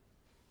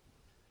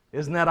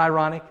 Isn't that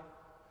ironic?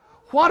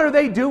 What are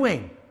they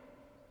doing?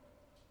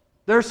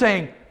 They're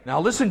saying, now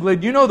listen,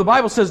 Glenn, you know the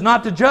Bible says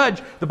not to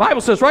judge. The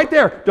Bible says right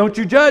there, don't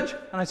you judge.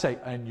 And I say,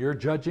 and you're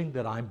judging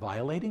that I'm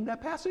violating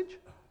that passage?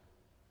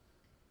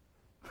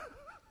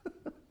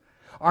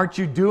 Aren't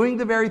you doing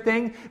the very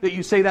thing that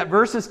you say that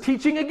verse is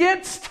teaching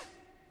against?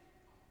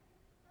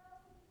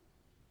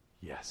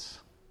 Yes.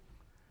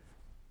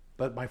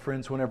 But my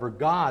friends, whenever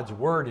God's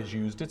word is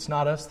used, it's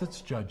not us that's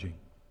judging.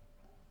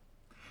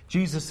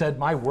 Jesus said,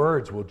 my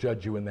words will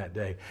judge you in that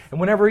day. And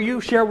whenever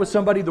you share with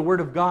somebody the word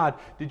of God,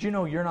 did you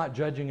know you're not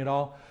judging at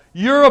all?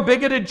 You're a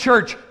bigoted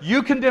church.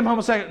 You condemn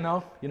homosexuality.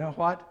 No, you know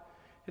what?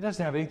 It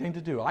doesn't have anything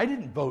to do. I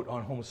didn't vote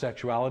on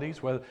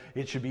homosexualities, whether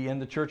it should be in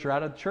the church or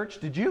out of the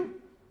church. Did you?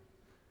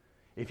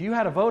 If you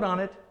had a vote on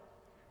it,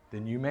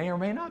 then you may or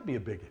may not be a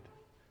bigot.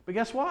 But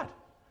guess what?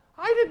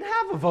 I didn't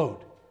have a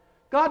vote.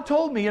 God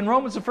told me in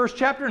Romans, the 1st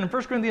chapter, and in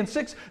 1 Corinthians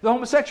 6, the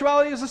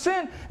homosexuality is a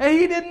sin, and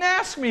He didn't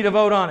ask me to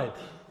vote on it.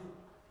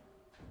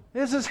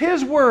 This is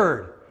His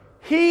word.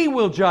 He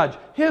will judge.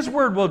 His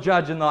word will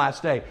judge in the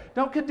last day.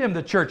 Don't condemn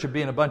the church of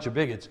being a bunch of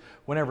bigots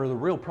whenever the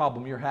real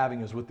problem you're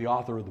having is with the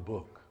author of the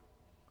book.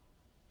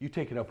 You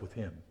take it up with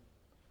him,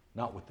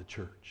 not with the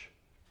church.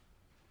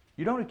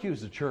 You don't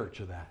accuse the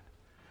church of that.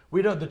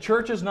 The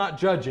church is not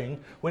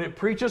judging when it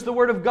preaches the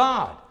word of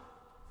God.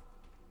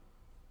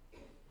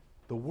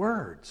 The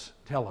words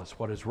tell us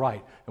what is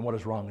right and what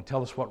is wrong, and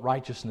tell us what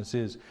righteousness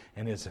is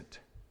and isn't.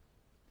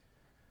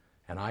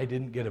 And I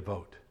didn't get a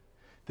vote.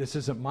 This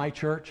isn't my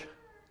church.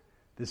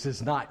 This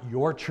is not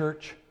your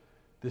church.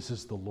 This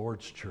is the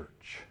Lord's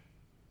church.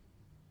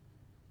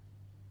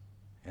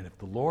 And if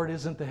the Lord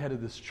isn't the head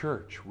of this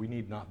church, we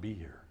need not be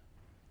here.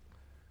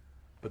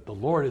 But the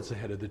Lord is the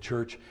head of the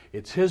church.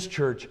 It's His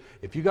church.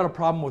 If you got a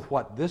problem with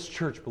what this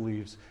church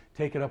believes,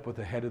 take it up with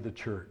the head of the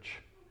church,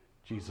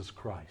 Jesus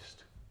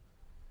Christ.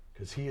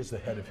 Because He is the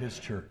head of His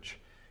church,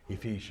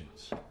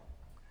 Ephesians.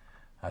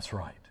 That's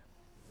right.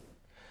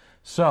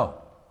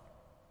 So,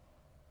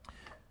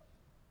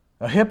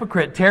 a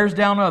hypocrite tears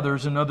down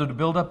others in order to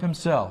build up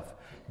himself.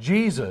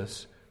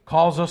 Jesus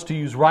calls us to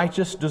use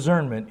righteous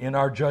discernment in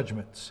our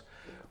judgments.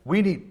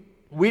 We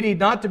need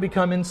not to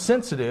become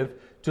insensitive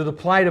to the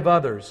plight of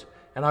others.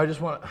 And I just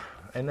want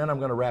and then I'm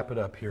going to wrap it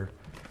up here.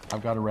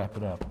 I've got to wrap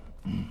it up.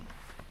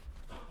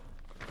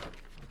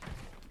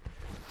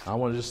 I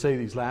want to just say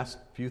these last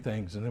few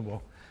things, and then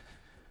we'll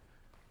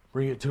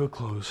bring it to a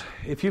close.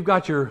 If you've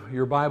got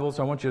your Bibles,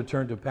 I want you to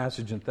turn to a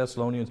passage in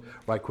Thessalonians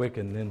right quick,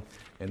 and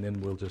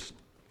then we'll just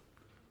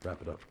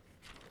wrap it up.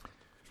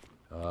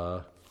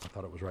 I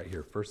thought it was right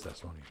here, 1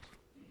 Thessalonians.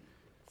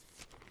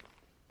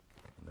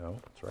 No,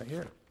 it's right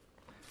here.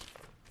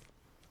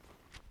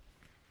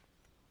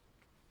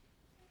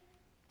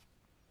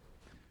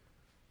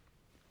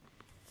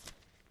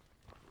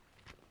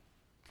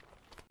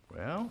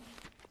 Well,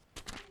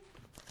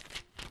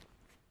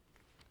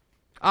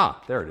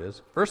 there it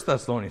is. 1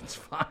 Thessalonians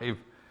 5 and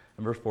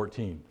verse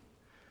 14.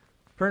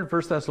 Turn to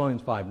 1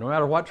 Thessalonians 5. No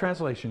matter what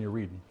translation you're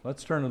reading,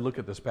 let's turn and look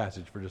at this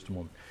passage for just a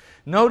moment.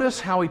 Notice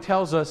how he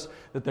tells us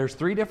that there's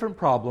 3 different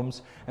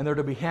problems and they're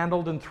to be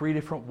handled in 3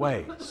 different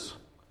ways.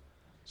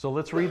 So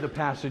let's read the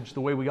passage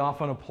the way we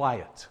often apply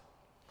it.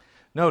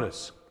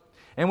 Notice,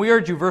 and we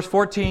urge you, verse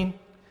 14,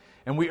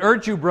 and we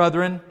urge you,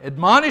 brethren,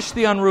 admonish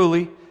the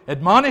unruly,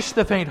 admonish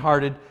the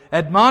faint-hearted,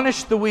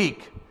 admonish the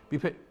weak.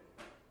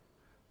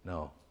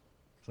 No,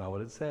 it's not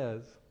what it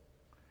says.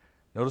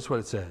 Notice what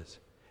it says.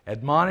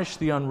 Admonish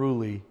the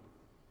unruly,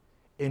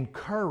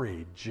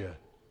 encourage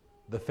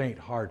the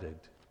faint-hearted,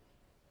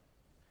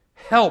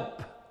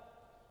 help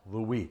the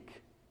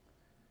weak,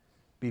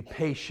 be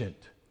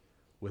patient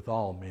with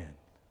all men.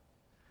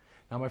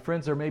 Now, my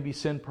friends, there may be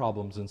sin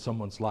problems in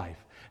someone's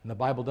life, and the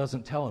Bible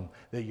doesn't tell them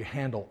that you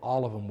handle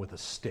all of them with a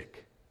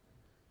stick.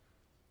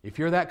 If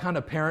you're that kind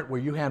of parent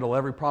where you handle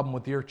every problem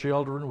with your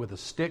children with a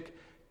stick,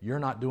 you're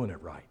not doing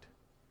it right.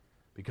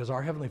 Because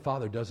our Heavenly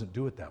Father doesn't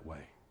do it that way.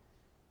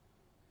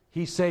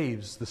 He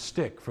saves the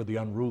stick for the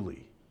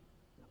unruly.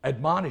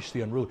 Admonish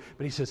the unruly.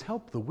 But He says,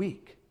 help the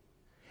weak.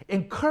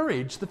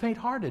 Encourage the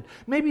faint-hearted.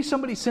 Maybe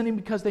somebody's sinning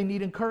because they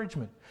need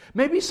encouragement.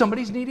 Maybe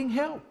somebody's needing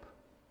help.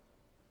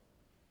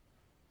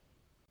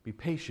 Be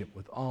patient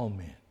with all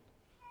men.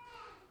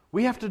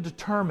 We have to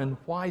determine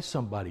why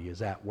somebody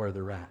is at where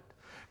they're at.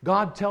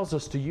 God tells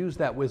us to use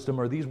that wisdom,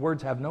 or these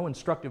words have no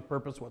instructive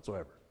purpose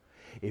whatsoever.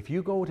 If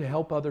you go to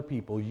help other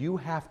people, you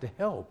have to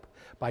help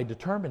by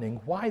determining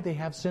why they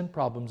have sin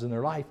problems in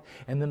their life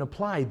and then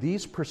apply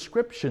these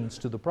prescriptions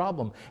to the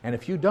problem. And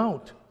if you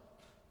don't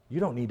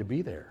need to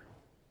be there.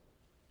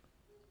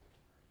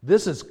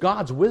 This is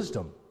God's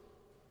wisdom.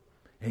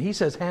 And He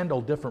says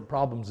handle different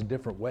problems in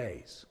different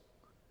ways.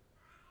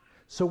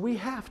 So we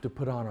have to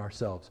put on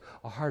ourselves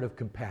a heart of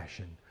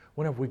compassion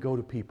whenever we go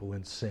to people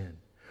in sin.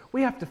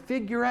 We have to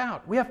figure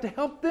out, we have to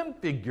help them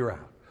figure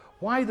out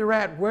why they're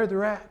at where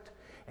they're at,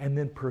 and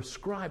then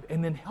prescribe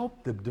and then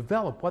help them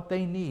develop what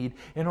they need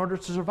in order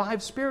to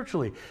survive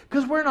spiritually.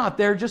 Because we're not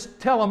there just to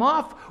tell them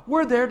off,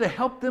 we're there to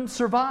help them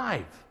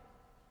survive.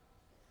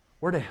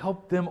 We're to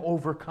help them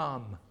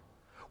overcome.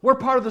 We're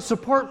part of the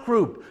support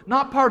group,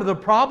 not part of the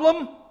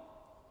problem.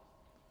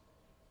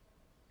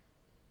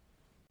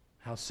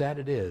 How sad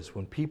it is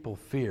when people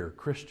fear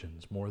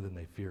Christians more than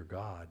they fear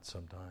God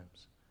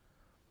sometimes.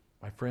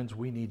 My friends,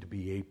 we need to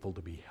be able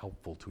to be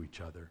helpful to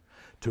each other,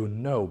 to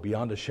know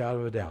beyond a shadow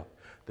of a doubt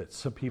that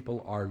some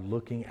people are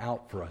looking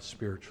out for us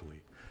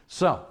spiritually.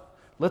 So,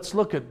 let's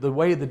look at the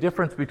way the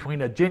difference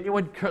between a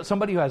genuine,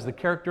 somebody who has the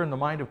character and the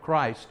mind of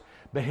Christ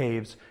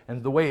behaves,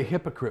 and the way a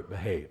hypocrite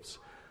behaves.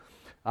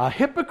 A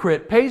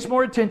hypocrite pays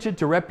more attention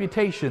to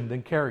reputation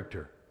than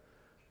character.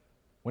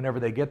 Whenever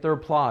they get their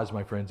applause,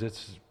 my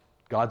friends,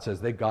 God says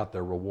they got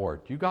their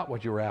reward. You got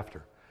what you were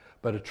after.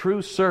 But a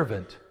true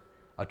servant,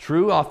 a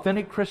true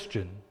authentic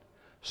Christian,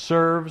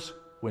 serves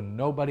when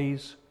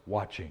nobody's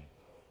watching.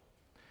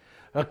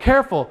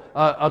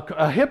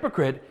 A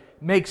hypocrite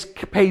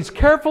pays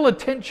careful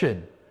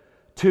attention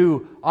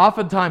to,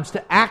 oftentimes,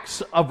 to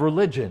acts of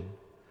religion,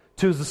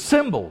 to the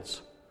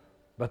symbols,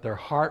 but their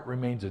heart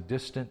remains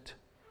distant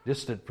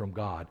from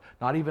God,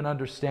 not even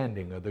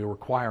understanding of the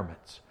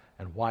requirements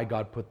and why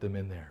God put them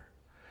in there.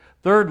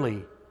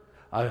 Thirdly,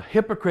 a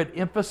hypocrite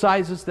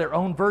emphasizes their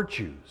own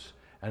virtues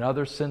and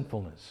other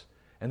sinfulness.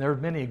 And there are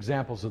many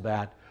examples of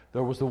that.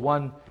 There was the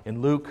one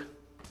in Luke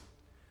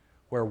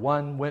where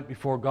one went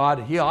before God.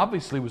 He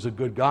obviously was a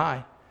good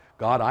guy.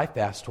 God, I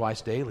fast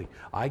twice daily.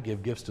 I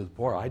give gifts to the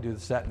poor. I do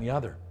this, that, and the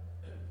other.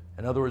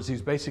 In other words,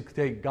 he's basically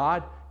saying,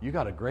 God, you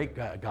got a great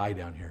guy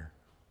down here.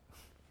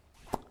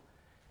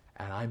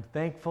 And I'm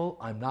thankful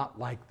I'm not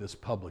like this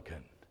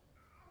publican.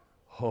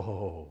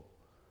 Oh,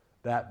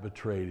 that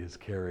betrayed his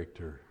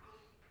character.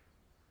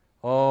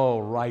 Oh,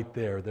 right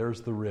there.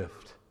 There's the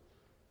rift.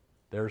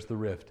 There's the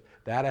rift.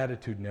 That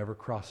attitude never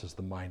crosses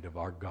the mind of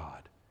our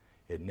God.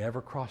 It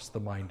never crossed the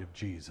mind of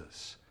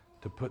Jesus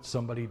to put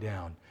somebody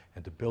down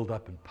and to build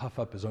up and puff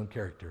up His own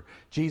character.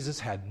 Jesus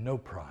had no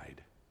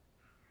pride.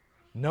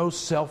 No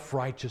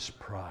self-righteous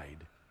pride.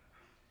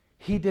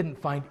 He didn't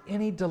find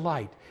any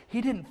delight. He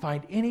didn't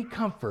find any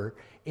comfort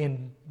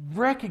in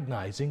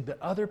recognizing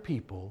that other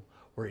people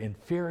were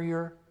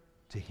inferior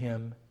to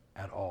Him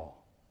at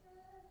all.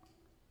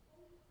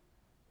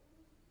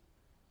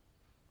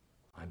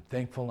 I'm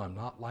thankful I'm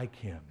not like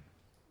him.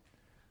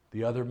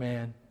 The other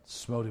man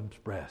smote his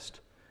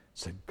breast,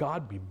 said,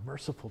 God be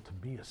merciful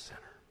to me, a sinner.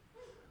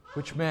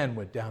 Which man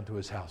went down to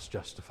his house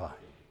justified?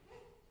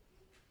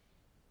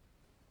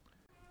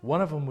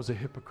 One of them was a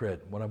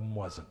hypocrite, one of them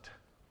wasn't.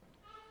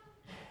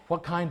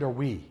 What kind are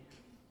we?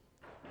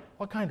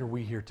 What kind are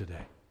we here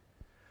today?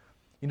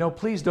 You know,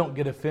 please don't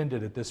get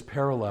offended at this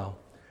parallel,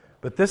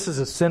 but this is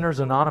a Sinners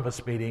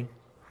Anonymous meeting.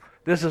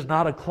 This is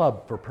not a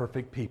club for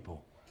perfect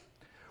people.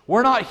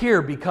 We're not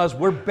here because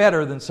we're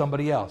better than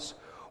somebody else.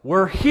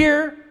 We're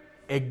here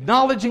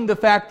acknowledging the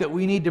fact that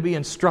we need to be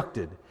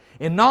instructed,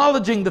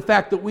 acknowledging the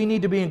fact that we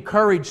need to be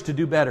encouraged to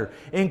do better.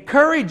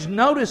 Encouraged,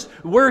 notice,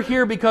 we're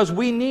here because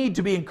we need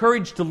to be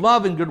encouraged to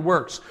love and good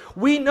works.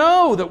 We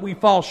know that we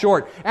fall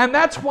short, and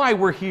that's why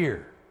we're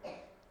here.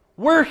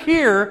 We're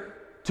here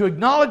to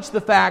acknowledge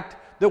the fact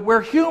that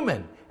we're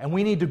human, and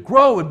we need to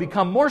grow and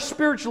become more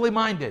spiritually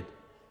minded.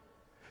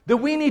 That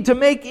we need to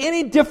make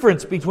any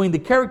difference between the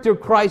character of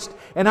Christ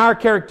and our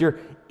character,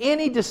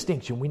 any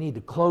distinction, we need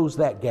to close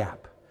that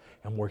gap.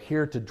 And we're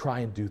here to try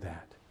and do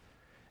that.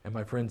 And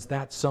my friends,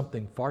 that's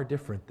something far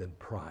different than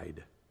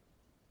pride.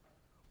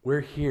 We're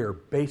here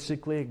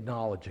basically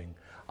acknowledging,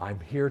 I'm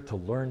here to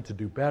learn to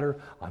do better,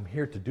 I'm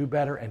here to do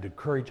better and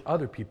encourage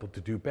other people to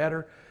do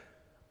better.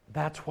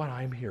 That's what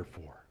I'm here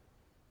for.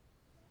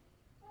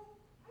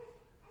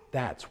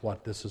 That's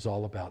what this is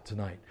all about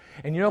tonight.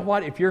 And you know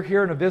what? If you're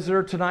here and a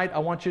visitor tonight, I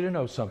want you to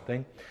know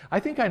something. I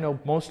think I know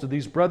most of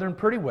these brethren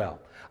pretty well.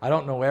 I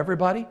don't know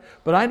everybody,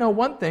 but I know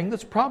one thing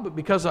that's probably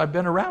because I've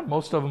been around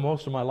most of them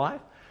most of my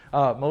life,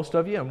 most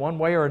of you in one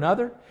way or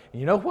another.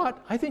 And you know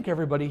what? I think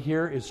everybody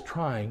here is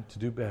trying to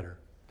do better.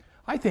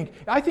 I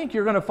think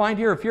you're going to find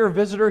here, if you're a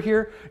visitor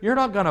here, you're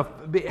not going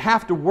to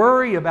have to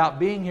worry about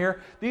being here.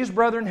 These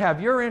brethren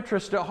have your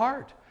interest at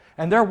heart.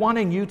 And they're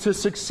wanting you to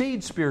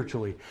succeed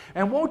spiritually.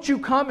 And won't you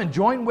come and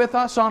join with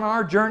us on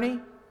our journey?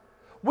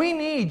 We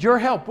need your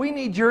help. We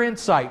need your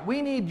insight.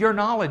 We need your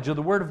knowledge of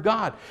the Word of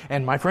God.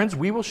 And my friends,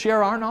 we will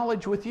share our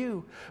knowledge with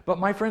you. But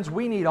my friends,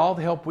 we need all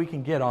the help we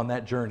can get on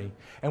that journey.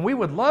 And we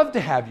would love to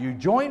have you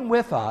join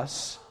with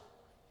us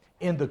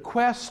in the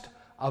quest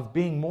of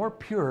being more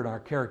pure in our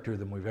character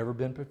than we've ever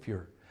been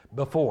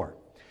before.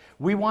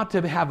 We want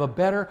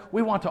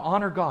to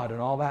honor God in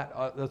all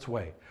that's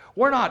way.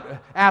 We're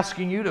not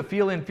asking you to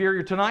feel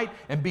inferior tonight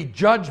and be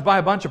judged by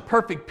a bunch of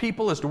perfect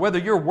people as to whether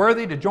you're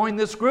worthy to join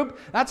this group.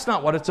 That's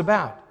not what it's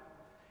about.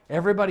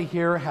 Everybody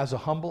here has a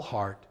humble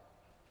heart,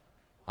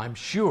 I'm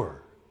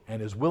sure,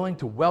 and is willing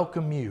to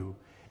welcome you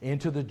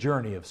into the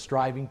journey of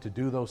striving to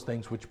do those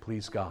things which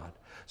please God.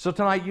 So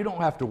tonight, you don't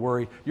have to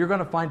worry. You're going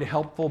to find a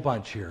helpful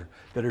bunch here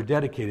that are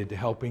dedicated to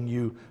helping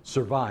you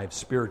survive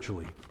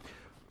spiritually.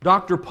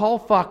 Dr. Paul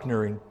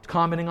Faulkner, in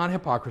commenting on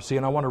hypocrisy,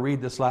 and I want to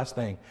read this last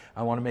thing.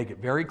 I want to make it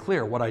very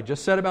clear what I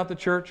just said about the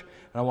church,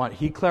 and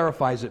he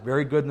clarifies it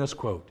very good in this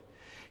quote.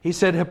 He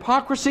said,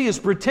 hypocrisy is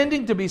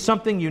pretending to be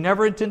something you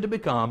never intend to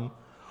become,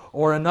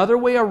 or another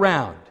way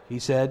around. He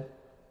said,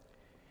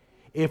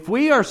 if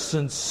we are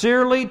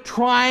sincerely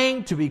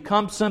trying to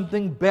become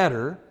something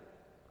better,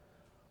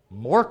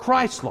 more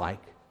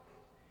Christ-like,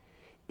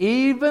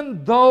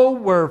 even though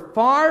we're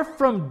far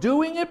from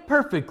doing it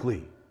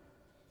perfectly,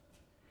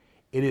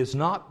 it is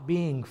not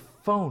being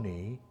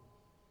phony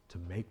to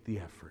make the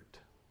effort.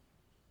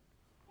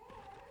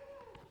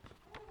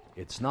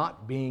 It's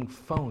not being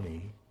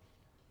phony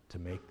to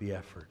make the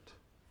effort.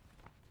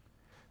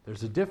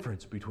 There's a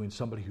difference between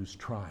somebody who's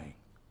trying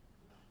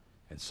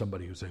and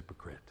somebody who's a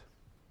hypocrite.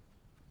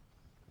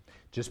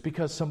 Just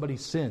because somebody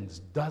sins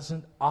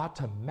doesn't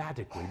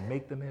automatically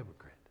make them a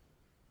hypocrite.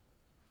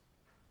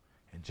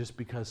 And just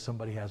because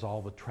somebody has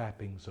all the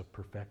trappings of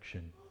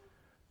perfection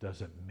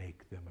doesn't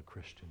make them a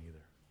Christian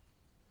either.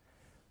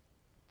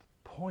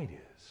 Point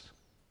is,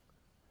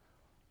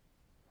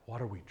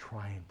 what are we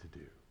trying to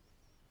do?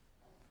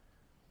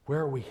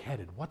 Where are we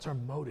headed? What's our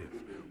motive?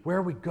 Where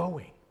are we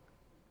going?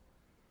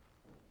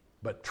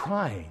 But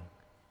trying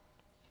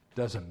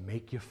doesn't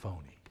make you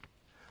phony.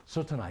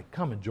 So tonight,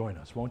 come and join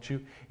us, won't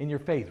you? In your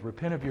faith,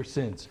 repent of your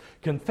sins.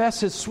 Confess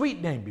His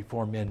sweet name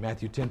before men,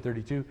 Matthew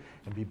 10:32,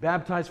 and be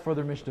baptized for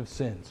the remission of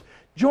sins.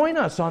 Join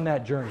us on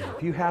that journey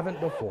if you haven't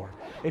before.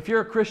 If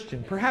you're a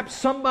Christian, perhaps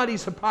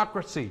somebody's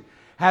hypocrisy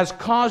has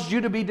caused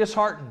you to be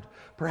disheartened.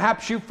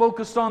 Perhaps you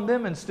focused on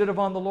them instead of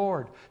on the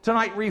Lord.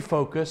 Tonight,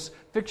 refocus.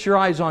 Fix your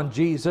eyes on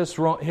Jesus,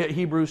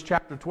 Hebrews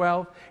chapter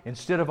 12,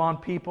 instead of on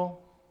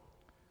people.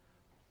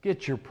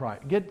 Get your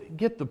pride.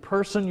 Get the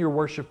person you're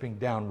worshiping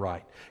down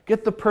right.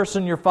 Get the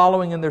person you're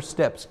following in their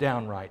steps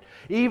down right.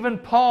 Even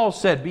Paul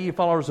said, be ye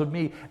followers of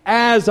me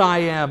as I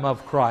am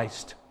of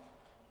Christ.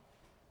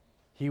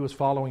 He was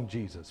following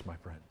Jesus, my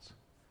friends.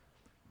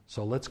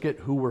 So let's get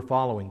who we're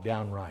following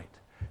down right.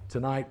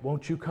 Tonight,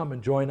 won't you come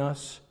and join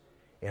us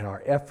in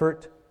our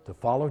effort to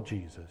follow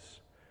Jesus?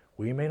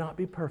 We may not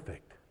be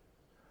perfect,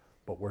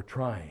 but we're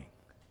trying.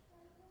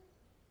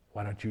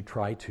 Why don't you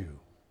try too?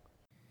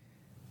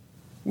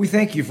 We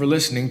thank you for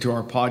listening to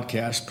our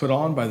podcast put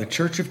on by the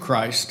Church of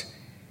Christ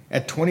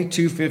at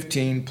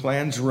 2215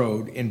 Plans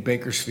Road in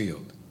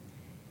Bakersfield.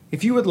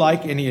 If you would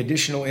like any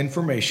additional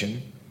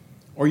information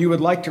or you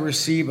would like to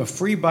receive a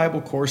free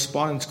Bible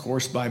correspondence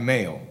course by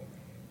mail,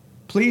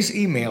 please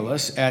email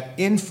us at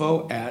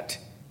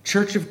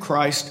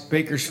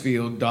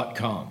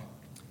info@churchofchristbakersfield.com.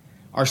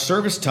 Our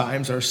service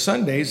times are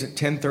Sundays at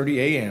 10:30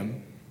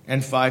 a.m.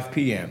 and 5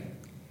 p.m.,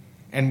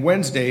 and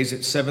Wednesdays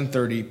at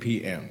 7:30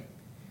 p.m.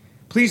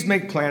 Please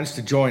make plans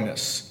to join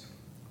us.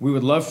 We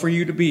would love for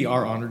you to be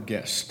our honored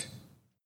guest.